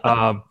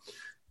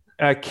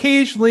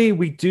 Occasionally,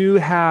 we do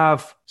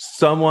have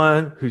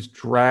someone who's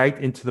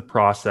dragged into the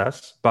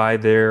process by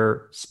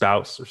their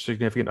spouse or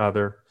significant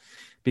other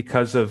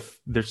because of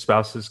their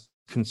spouse's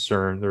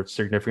concern, their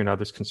significant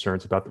other's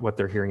concerns about what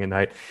they're hearing at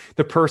night.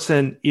 The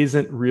person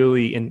isn't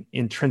really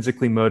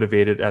intrinsically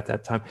motivated at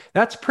that time.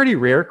 That's pretty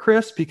rare,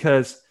 Chris,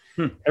 because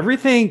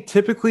everything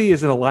typically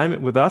is in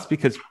alignment with us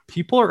because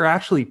people are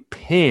actually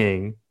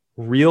paying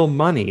real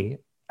money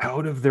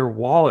out of their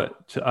wallet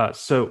to us.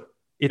 So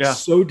it's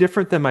so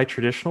different than my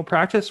traditional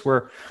practice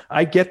where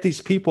I get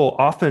these people,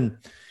 often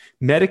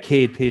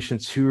Medicaid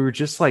patients, who are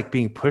just like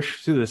being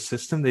pushed through the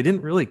system. They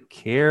didn't really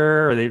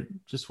care. Or they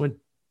just went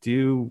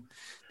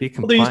be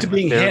compliant. They're used to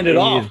being handed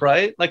off,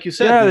 right? Like you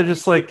said. Yeah, they're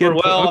just like,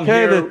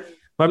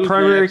 my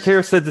primary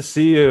care said to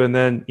see you. And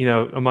then,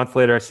 a month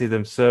later I see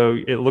them. So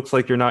it looks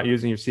like you're not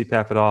using your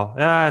CPAP at all.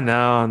 No,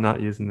 I'm not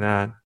using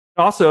that.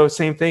 Also,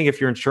 same thing if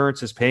your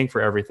insurance is paying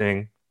for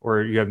everything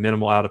or you have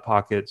minimal out of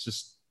pocket. It's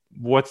just,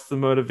 what's the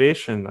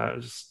motivation?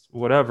 Just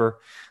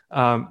whatever.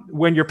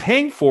 When you're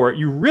paying for it,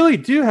 you really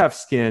do have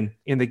skin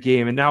in the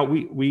game. And now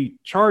we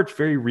charge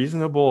very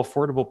reasonable,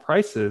 affordable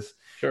prices.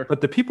 Sure.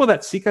 But the people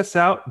that seek us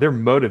out, they're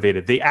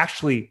motivated. They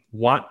actually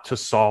want to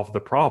solve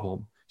the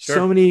problem. Sure.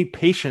 So many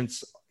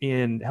patients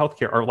in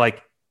healthcare are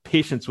like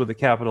patients with a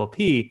capital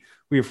P,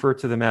 we refer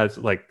to them as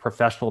like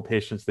professional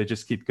patients. They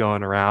just keep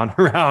going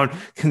around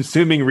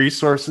consuming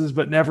resources,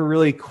 but never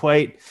really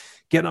quite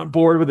get on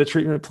board with a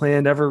treatment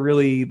plan, never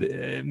really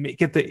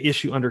get the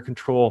issue under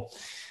control.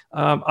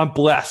 I'm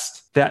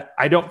blessed that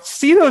I don't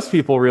see those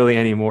people really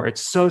anymore.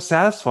 It's so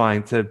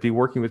satisfying to be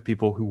working with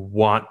people who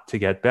want to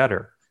get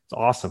better. It's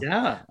awesome.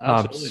 Yeah,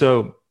 absolutely.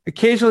 So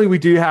occasionally we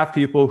do have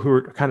people who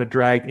are kind of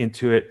dragged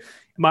into it.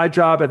 My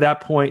job at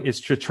that point is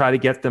to try to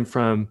get them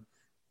from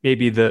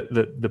maybe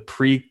the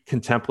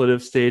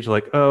pre-contemplative stage,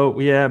 like, oh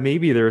yeah,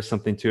 maybe there is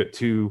something to it,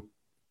 to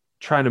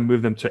trying to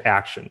move them to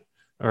action.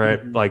 All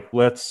right. Mm-hmm. Like,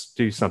 let's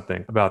do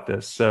something about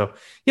this. So,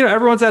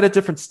 everyone's at a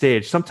different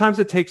stage. Sometimes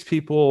it takes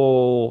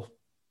people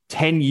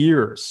 10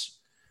 years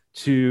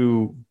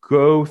to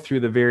go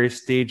through the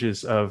various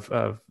stages of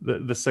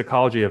the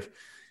psychology of,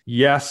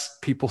 yes,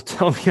 people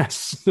tell me I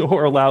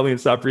snore loudly and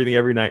stop breathing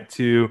every night,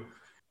 to,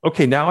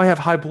 okay, now I have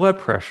high blood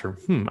pressure.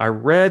 I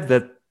read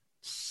that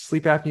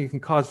sleep apnea can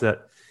cause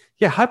that.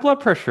 Yeah, high blood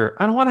pressure.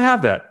 I don't want to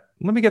have that.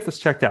 Let me get this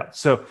checked out.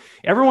 So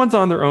everyone's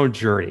on their own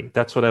journey.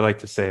 That's what I like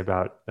to say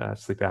about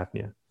sleep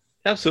apnea.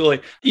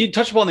 Absolutely. You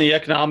touched upon the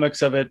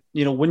economics of it.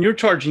 When you're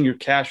charging your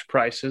cash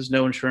prices,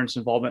 no insurance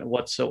involvement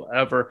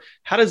whatsoever,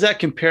 how does that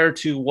compare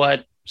to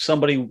what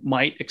somebody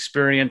might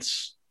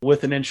experience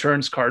with an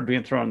insurance card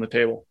being thrown on the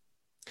table?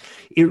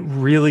 It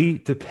really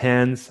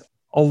depends.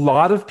 A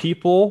lot of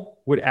people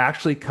would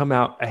actually come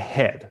out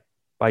ahead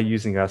by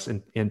using us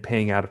and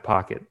paying out of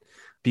pocket,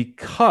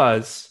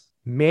 because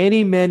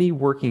many, many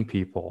working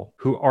people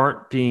who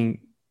aren't being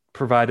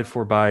provided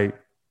for by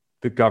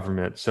the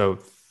government, so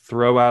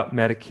throw out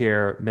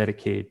Medicare,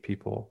 Medicaid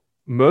people,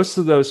 most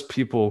of those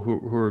people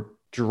who are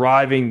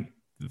driving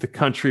the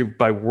country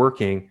by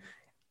working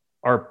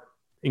are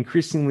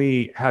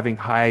increasingly having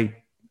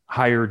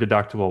higher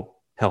deductible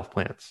health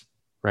plans,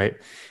 right?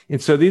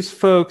 And so these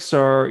folks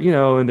are,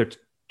 in their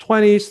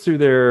 20s through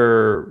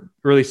their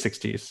early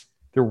 60s.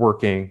 They're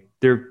working.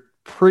 They're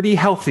pretty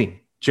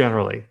healthy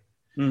generally.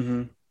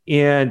 Mm-hmm.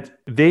 And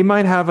they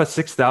might have a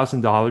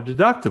 $6,000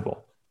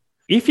 deductible.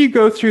 If you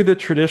go through the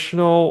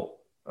traditional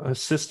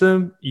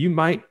system, you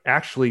might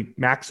actually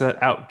max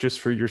that out just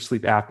for your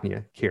sleep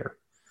apnea care.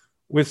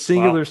 With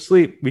Singular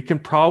Sleep, we can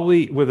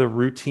probably, with a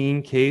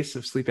routine case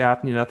of sleep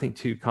apnea, nothing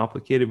too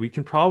complicated, we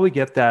can probably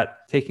get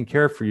that taken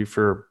care of for you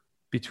for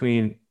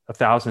between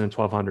 $1,000 and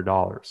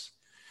 $1,200.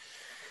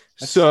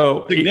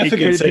 So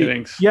significant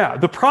savings. Yeah.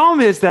 The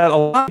problem is that a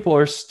lot of people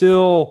are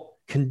still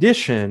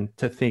conditioned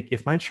to think,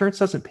 if my insurance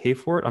doesn't pay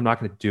for it, I'm not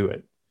going to do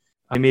it.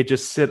 I may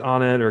just sit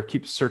on it or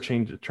keep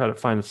searching to try to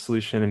find a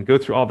solution and go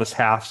through all this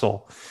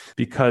hassle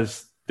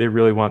because they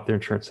really want their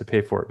insurance to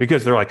pay for it,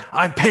 because they're like,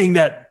 I'm paying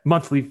that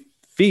monthly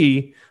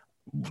fee.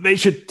 They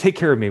should take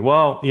care of me.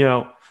 Well,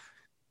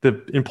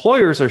 the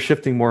employers are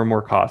shifting more and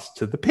more costs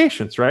to the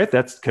patients, right?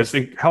 That's because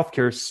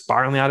healthcare is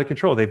spiraling out of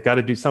control. They've got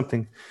to do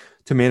something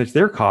to manage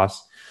their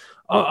costs.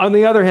 On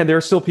the other hand, there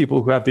are still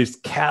people who have these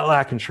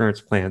Cadillac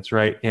insurance plans,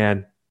 right?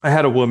 And I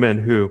had a woman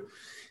who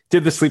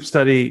did the sleep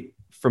study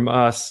from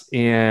us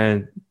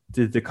and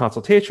did the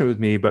consultation with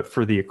me, but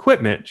for the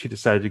equipment, she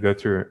decided to go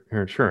through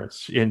her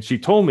insurance. And she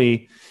told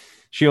me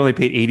she only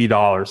paid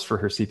 $80 for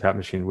her CPAP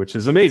machine, which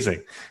is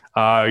amazing.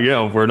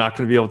 We're not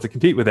going to be able to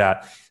compete with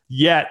that.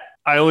 Yet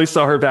I only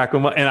saw her back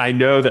and I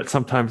know that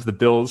sometimes the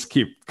bills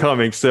keep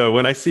coming. So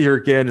when I see her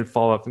again and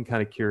follow up, I'm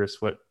kind of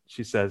curious what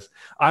she says.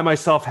 I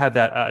myself had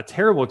that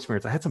terrible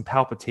experience. I had some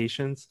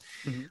palpitations.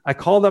 Mm-hmm. I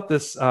called up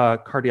this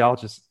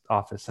cardiologist's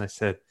office and I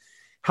said,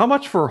 how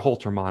much for a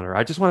Holter monitor?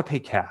 I just want to pay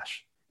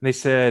cash. And they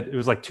said it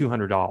was like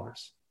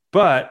 $200.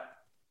 But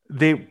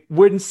they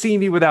wouldn't see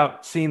me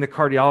without seeing the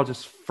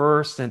cardiologist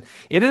first. And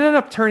it ended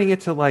up turning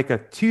into like a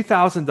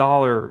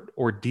 $2,000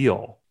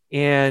 ordeal.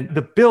 And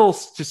the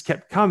bills just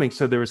kept coming.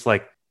 So there was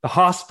like the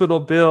hospital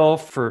bill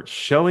for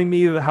showing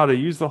me how to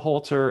use the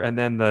Holter, and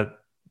then the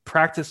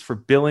practice for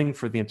billing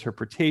for the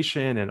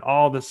interpretation and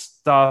all this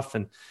stuff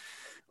and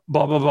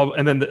blah, blah, blah.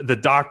 And then the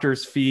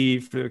doctor's fee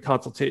for the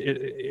consultation.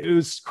 It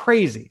was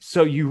crazy.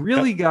 So you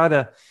really got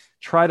to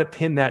try to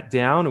pin that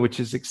down, which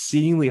is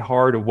exceedingly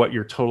hard of what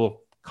your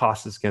total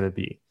cost is going to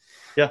be.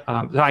 Yeah.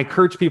 I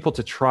encourage people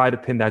to try to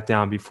pin that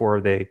down before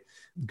they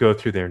go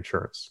through their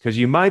insurance, because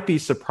you might be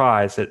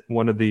surprised that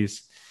one of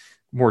these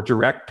more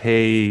direct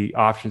pay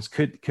options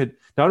could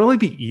not only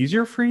be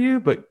easier for you,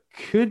 but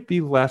could be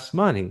less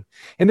money.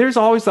 And there's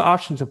always the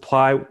option to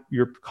apply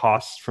your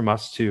costs from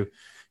us to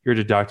your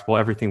deductible.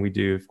 Everything we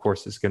do, of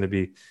course, is going to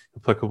be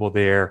applicable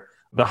there.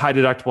 The high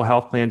deductible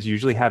health plans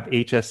usually have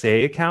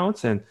HSA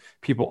accounts, and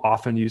people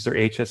often use their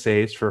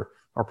HSAs for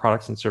our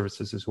products and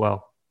services as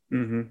well.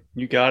 Mm-hmm.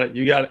 You got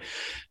it.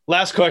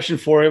 Last question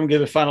for you. I'm going to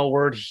give a final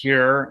word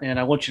here. And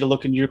I want you to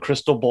look into your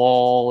crystal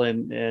ball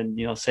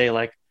and say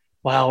like,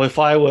 wow, if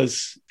I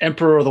was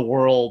emperor of the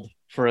world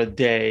for a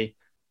day,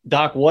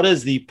 Doc, what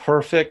is the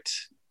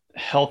perfect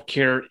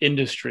healthcare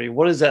industry?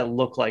 What does that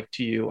look like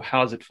to you?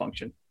 How does it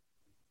function?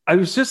 I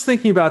was just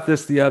thinking about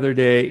this the other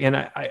day, and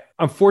I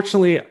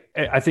unfortunately,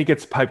 I think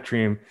it's a pipe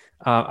dream.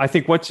 I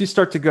think once you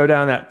start to go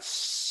down that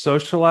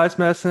socialized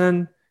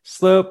medicine,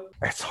 slope.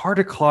 It's hard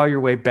to claw your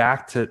way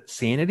back to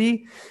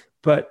sanity.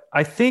 But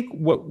I think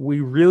what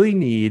we really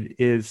need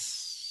is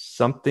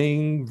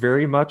something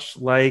very much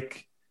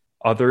like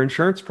other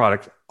insurance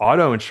products,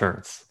 auto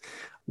insurance,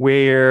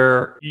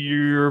 where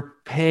you're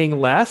paying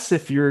less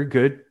if you're a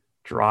good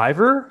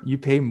driver. You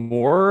pay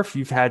more if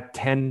you've had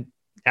 10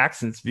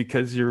 accidents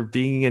because you're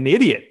being an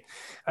idiot.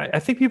 I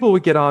think people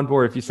would get on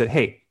board if you said,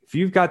 hey, if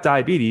you've got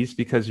diabetes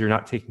because you're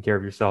not taking care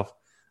of yourself,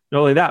 not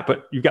only that,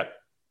 but you've got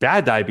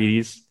bad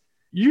diabetes,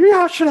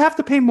 you should have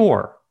to pay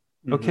more.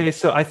 Okay,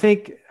 so I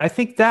think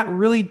that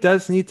really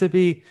does need to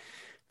be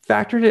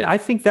factored in. I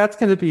think that's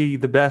going to be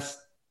the best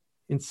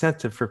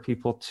incentive for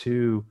people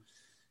to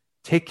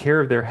take care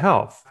of their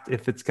health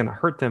if it's going to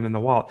hurt them in the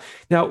wallet.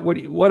 Now,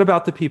 what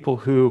about the people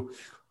who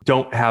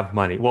don't have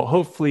money? Well,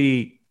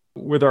 hopefully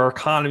with our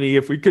economy,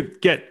 if we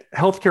could get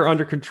healthcare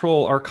under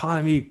control, our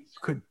economy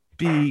could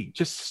be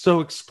just so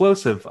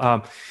explosive.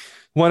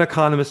 One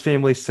economist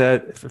famously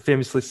said,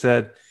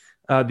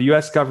 the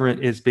U.S.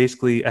 government is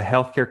basically a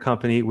healthcare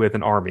company with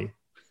an army.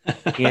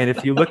 And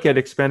if you look at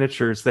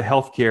expenditures, the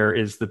healthcare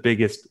is the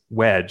biggest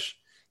wedge,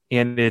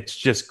 and it's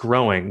just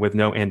growing with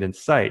no end in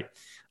sight.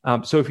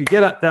 So if you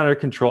get that under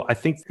control, I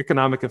think the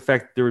economic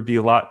effect, there would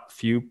be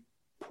few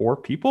poor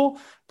people,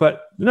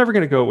 but they're never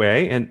going to go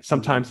away. And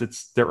sometimes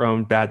it's their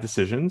own bad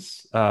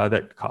decisions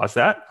that cause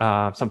that.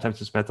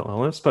 Sometimes it's mental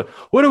illness. But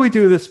what do we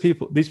do with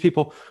these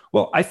people?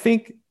 Well, I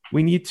think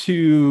we need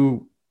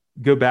to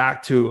go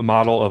back to a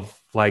model of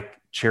like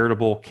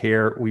charitable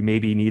care. We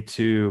maybe need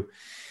to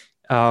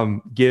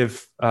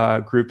give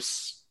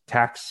groups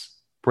tax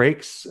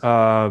breaks,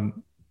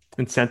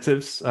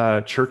 incentives,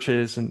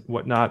 churches and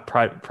whatnot,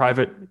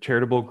 private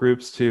charitable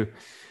groups to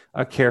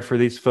care for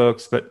these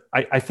folks. But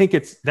I think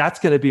that's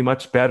going to be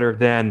much better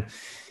than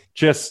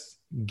just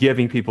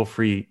giving people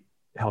free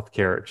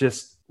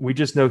healthcare. We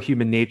just know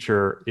human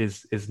nature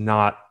is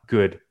not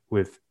good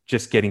with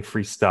just getting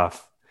free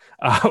stuff.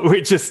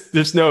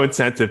 There's no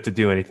incentive to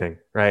do anything,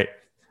 right?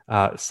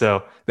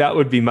 So that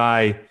would be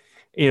my,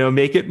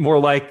 make it more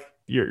like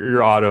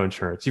your auto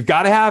insurance. You've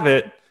got to have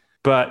it,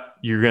 but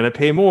you're going to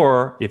pay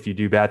more if you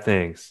do bad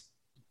things.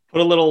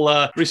 Put a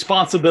little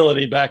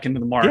responsibility back into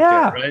the market,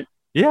 right?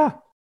 Yeah.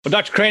 Well,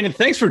 Dr. Cranen,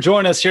 thanks for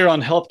joining us here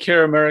on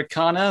Healthcare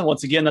Americana.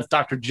 Once again, that's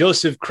Dr.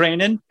 Joseph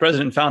Cranen,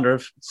 president and founder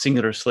of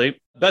Singular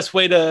Sleep. Best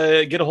way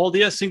to get a hold of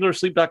you,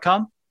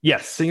 singularsleep.com?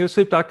 Yes,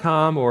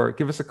 singularsleep.com, or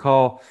give us a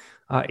call,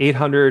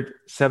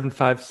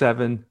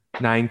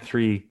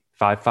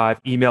 800-757-9355.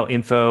 Email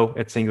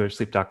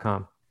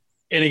info@singularsleep.com.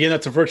 And again,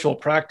 that's a virtual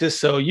practice,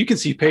 so you can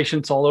see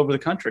patients all over the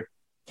country.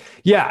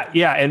 Yeah.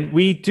 And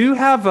we do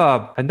have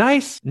a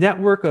nice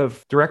network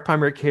of direct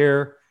primary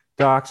care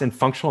docs and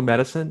functional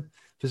medicine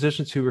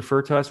physicians who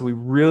refer to us. We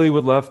really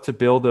would love to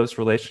build those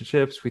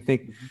relationships. We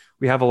think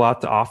we have a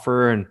lot to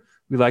offer, and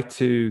we like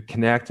to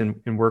connect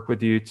and work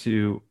with you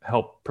to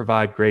help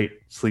provide great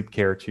sleep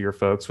care to your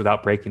folks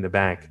without breaking the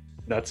bank.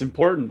 That's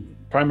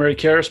important. Primary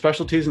care,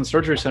 specialties, and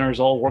surgery centers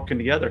all working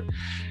together.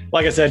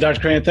 Like I said, Dr.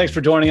 Cranen, thanks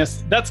for joining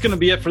us. That's going to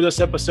be it for this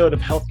episode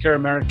of Healthcare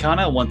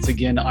Americana. Once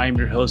again, I'm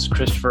your host,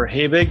 Christopher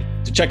Habig.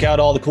 To check out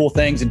all the cool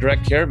things in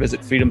direct care, visit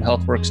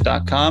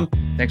freedomhealthworks.com.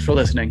 Thanks for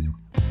listening.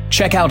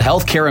 Check out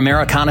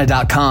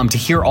healthcareamericana.com to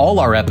hear all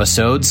our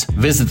episodes,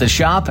 visit the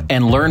shop,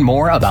 and learn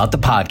more about the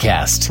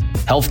podcast.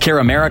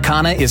 Healthcare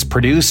Americana is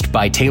produced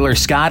by Taylor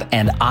Scott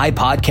and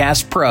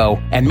iPodcast Pro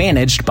and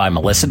managed by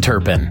Melissa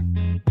Turpin.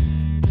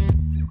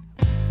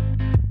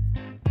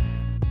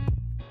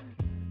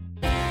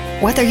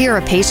 Whether you're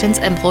a patient,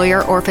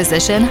 employer, or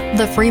physician,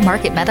 the Free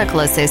Market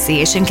Medical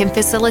Association can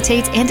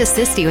facilitate and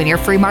assist you in your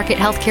free market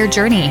healthcare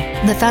journey.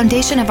 The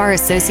foundation of our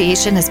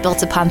association is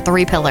built upon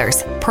 3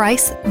 pillars: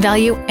 price,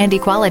 value, and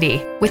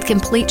equality, with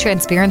complete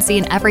transparency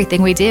in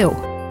everything we do.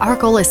 Our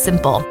goal is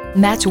simple: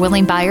 match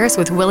willing buyers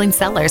with willing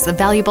sellers of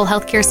valuable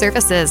healthcare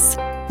services.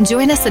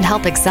 Join us and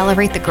help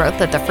accelerate the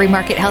growth of the free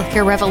market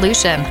healthcare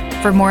revolution.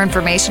 For more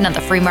information on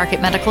the Free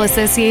Market Medical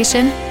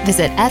Association,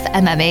 visit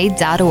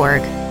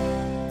fmma.org.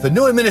 The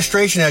new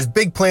administration has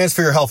big plans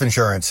for your health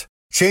insurance,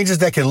 changes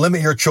that can limit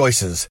your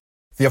choices.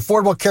 The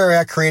Affordable Care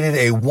Act created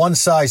a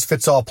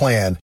one-size-fits-all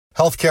plan.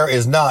 Healthcare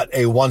is not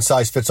a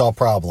one-size-fits-all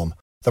problem.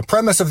 The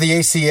premise of the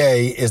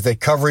ACA is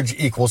that coverage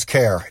equals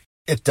care.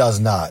 It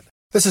does not.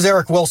 This is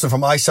Eric Wilson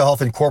from iCell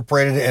Health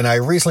Incorporated, and I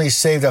recently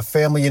saved a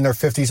family in their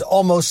 50s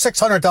almost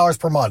 $600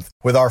 per month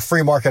with our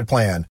free market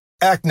plan.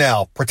 Act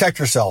now. Protect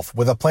yourself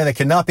with a plan that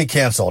cannot be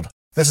canceled.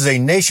 This is a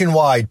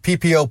nationwide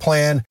PPO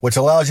plan, which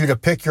allows you to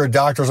pick your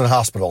doctors and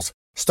hospitals.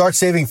 Start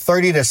saving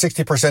 30 to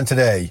 60%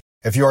 today.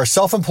 If you are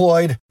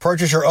self-employed,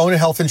 purchase your own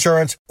health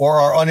insurance,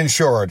 or are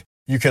uninsured,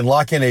 you can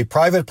lock in a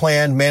private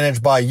plan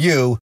managed by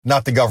you,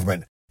 not the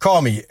government.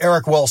 Call me,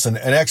 Eric Wilson,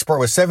 an expert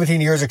with 17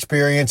 years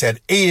experience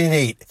at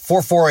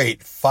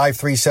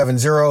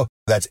 888-448-5370.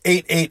 That's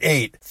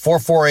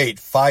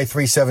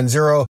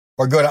 888-448-5370.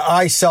 Or go to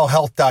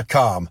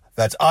iCellHealth.com.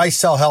 That's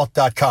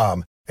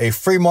iCellHealth.com. A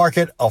free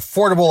market,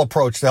 affordable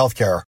approach to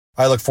healthcare.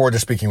 I look forward to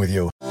speaking with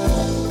you.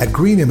 At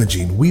Green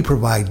Imaging, we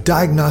provide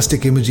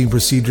diagnostic imaging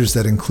procedures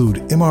that include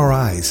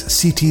MRIs,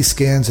 CT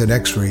scans, and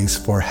X-rays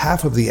for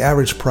half of the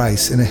average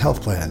price in a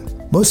health plan.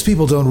 Most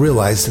people don't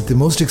realize that the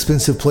most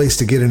expensive place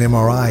to get an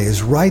MRI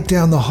is right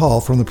down the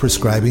hall from the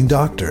prescribing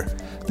doctor.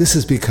 This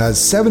is because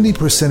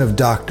 70% of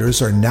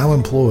doctors are now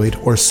employed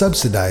or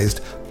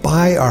subsidized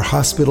by our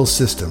hospital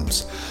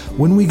systems.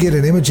 When we get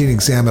an imaging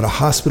exam at a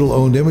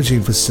hospital-owned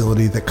imaging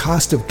facility, the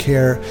cost of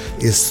care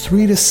is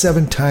 3 to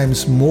 7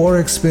 times more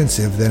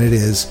expensive than it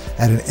is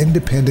at an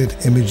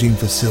independent imaging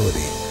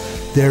facility.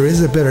 There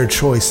is a better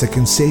choice that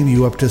can save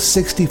you up to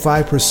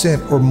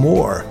 65% or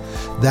more.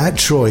 That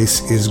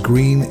choice is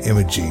Green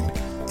Imaging.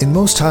 In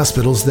most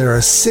hospitals, there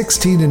are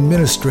 16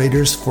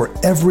 administrators for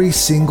every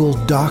single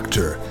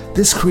doctor.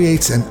 This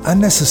creates an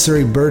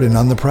unnecessary burden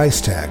on the price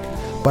tag.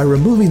 By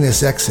removing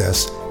this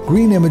excess,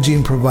 Green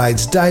Imaging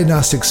provides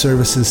diagnostic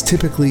services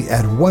typically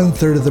at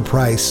 1/3 of the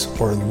price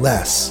or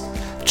less.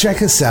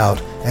 Check us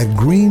out at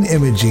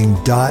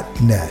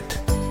greenimaging.net.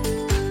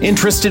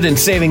 Interested in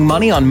saving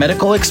money on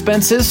medical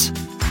expenses?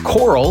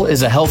 Coral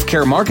is a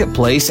healthcare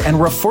marketplace and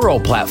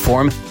referral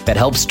platform that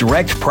helps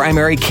direct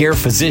primary care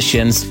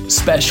physicians,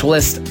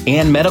 specialists,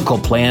 and medical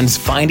plans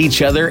find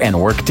each other and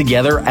work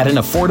together at an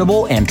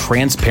affordable and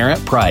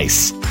transparent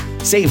price.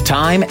 Save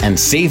time and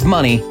save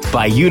money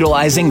by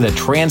utilizing the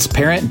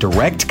transparent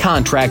direct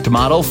contract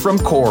model from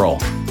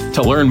Coral.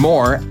 To learn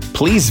more,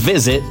 please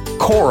visit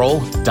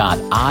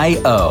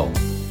coral.io.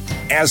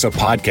 As a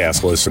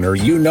podcast listener,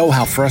 you know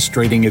how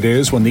frustrating it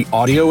is when the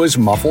audio is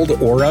muffled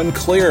or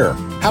unclear.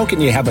 How can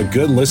you have a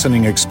good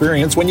listening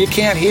experience when you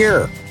can't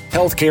hear?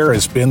 Healthcare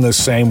has been the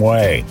same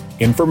way.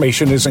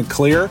 Information isn't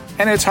clear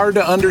and it's hard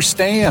to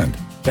understand.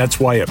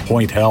 That's why at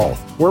Point Health,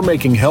 we're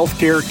making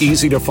healthcare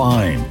easy to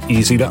find,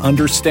 easy to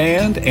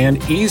understand,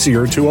 and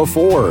easier to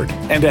afford.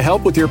 And to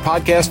help with your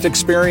podcast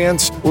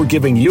experience, we're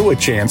giving you a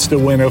chance to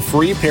win a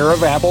free pair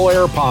of Apple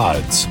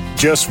AirPods.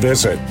 Just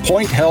visit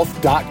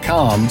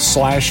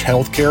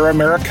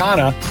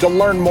pointhealth.com/healthcareamericana to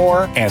learn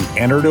more and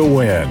enter to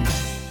win.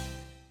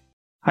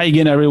 Hi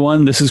again,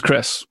 everyone. This is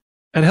Chris.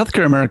 At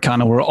Healthcare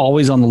Americana, we're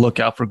always on the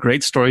lookout for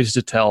great stories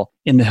to tell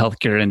in the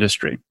healthcare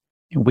industry.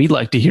 And we'd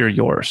like to hear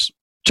yours.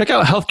 Check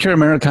out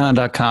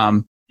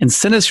healthcareamericana.com and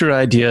send us your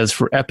ideas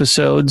for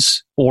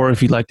episodes or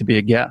if you'd like to be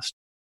a guest.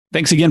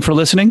 Thanks again for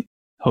listening.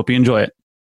 Hope you enjoy it.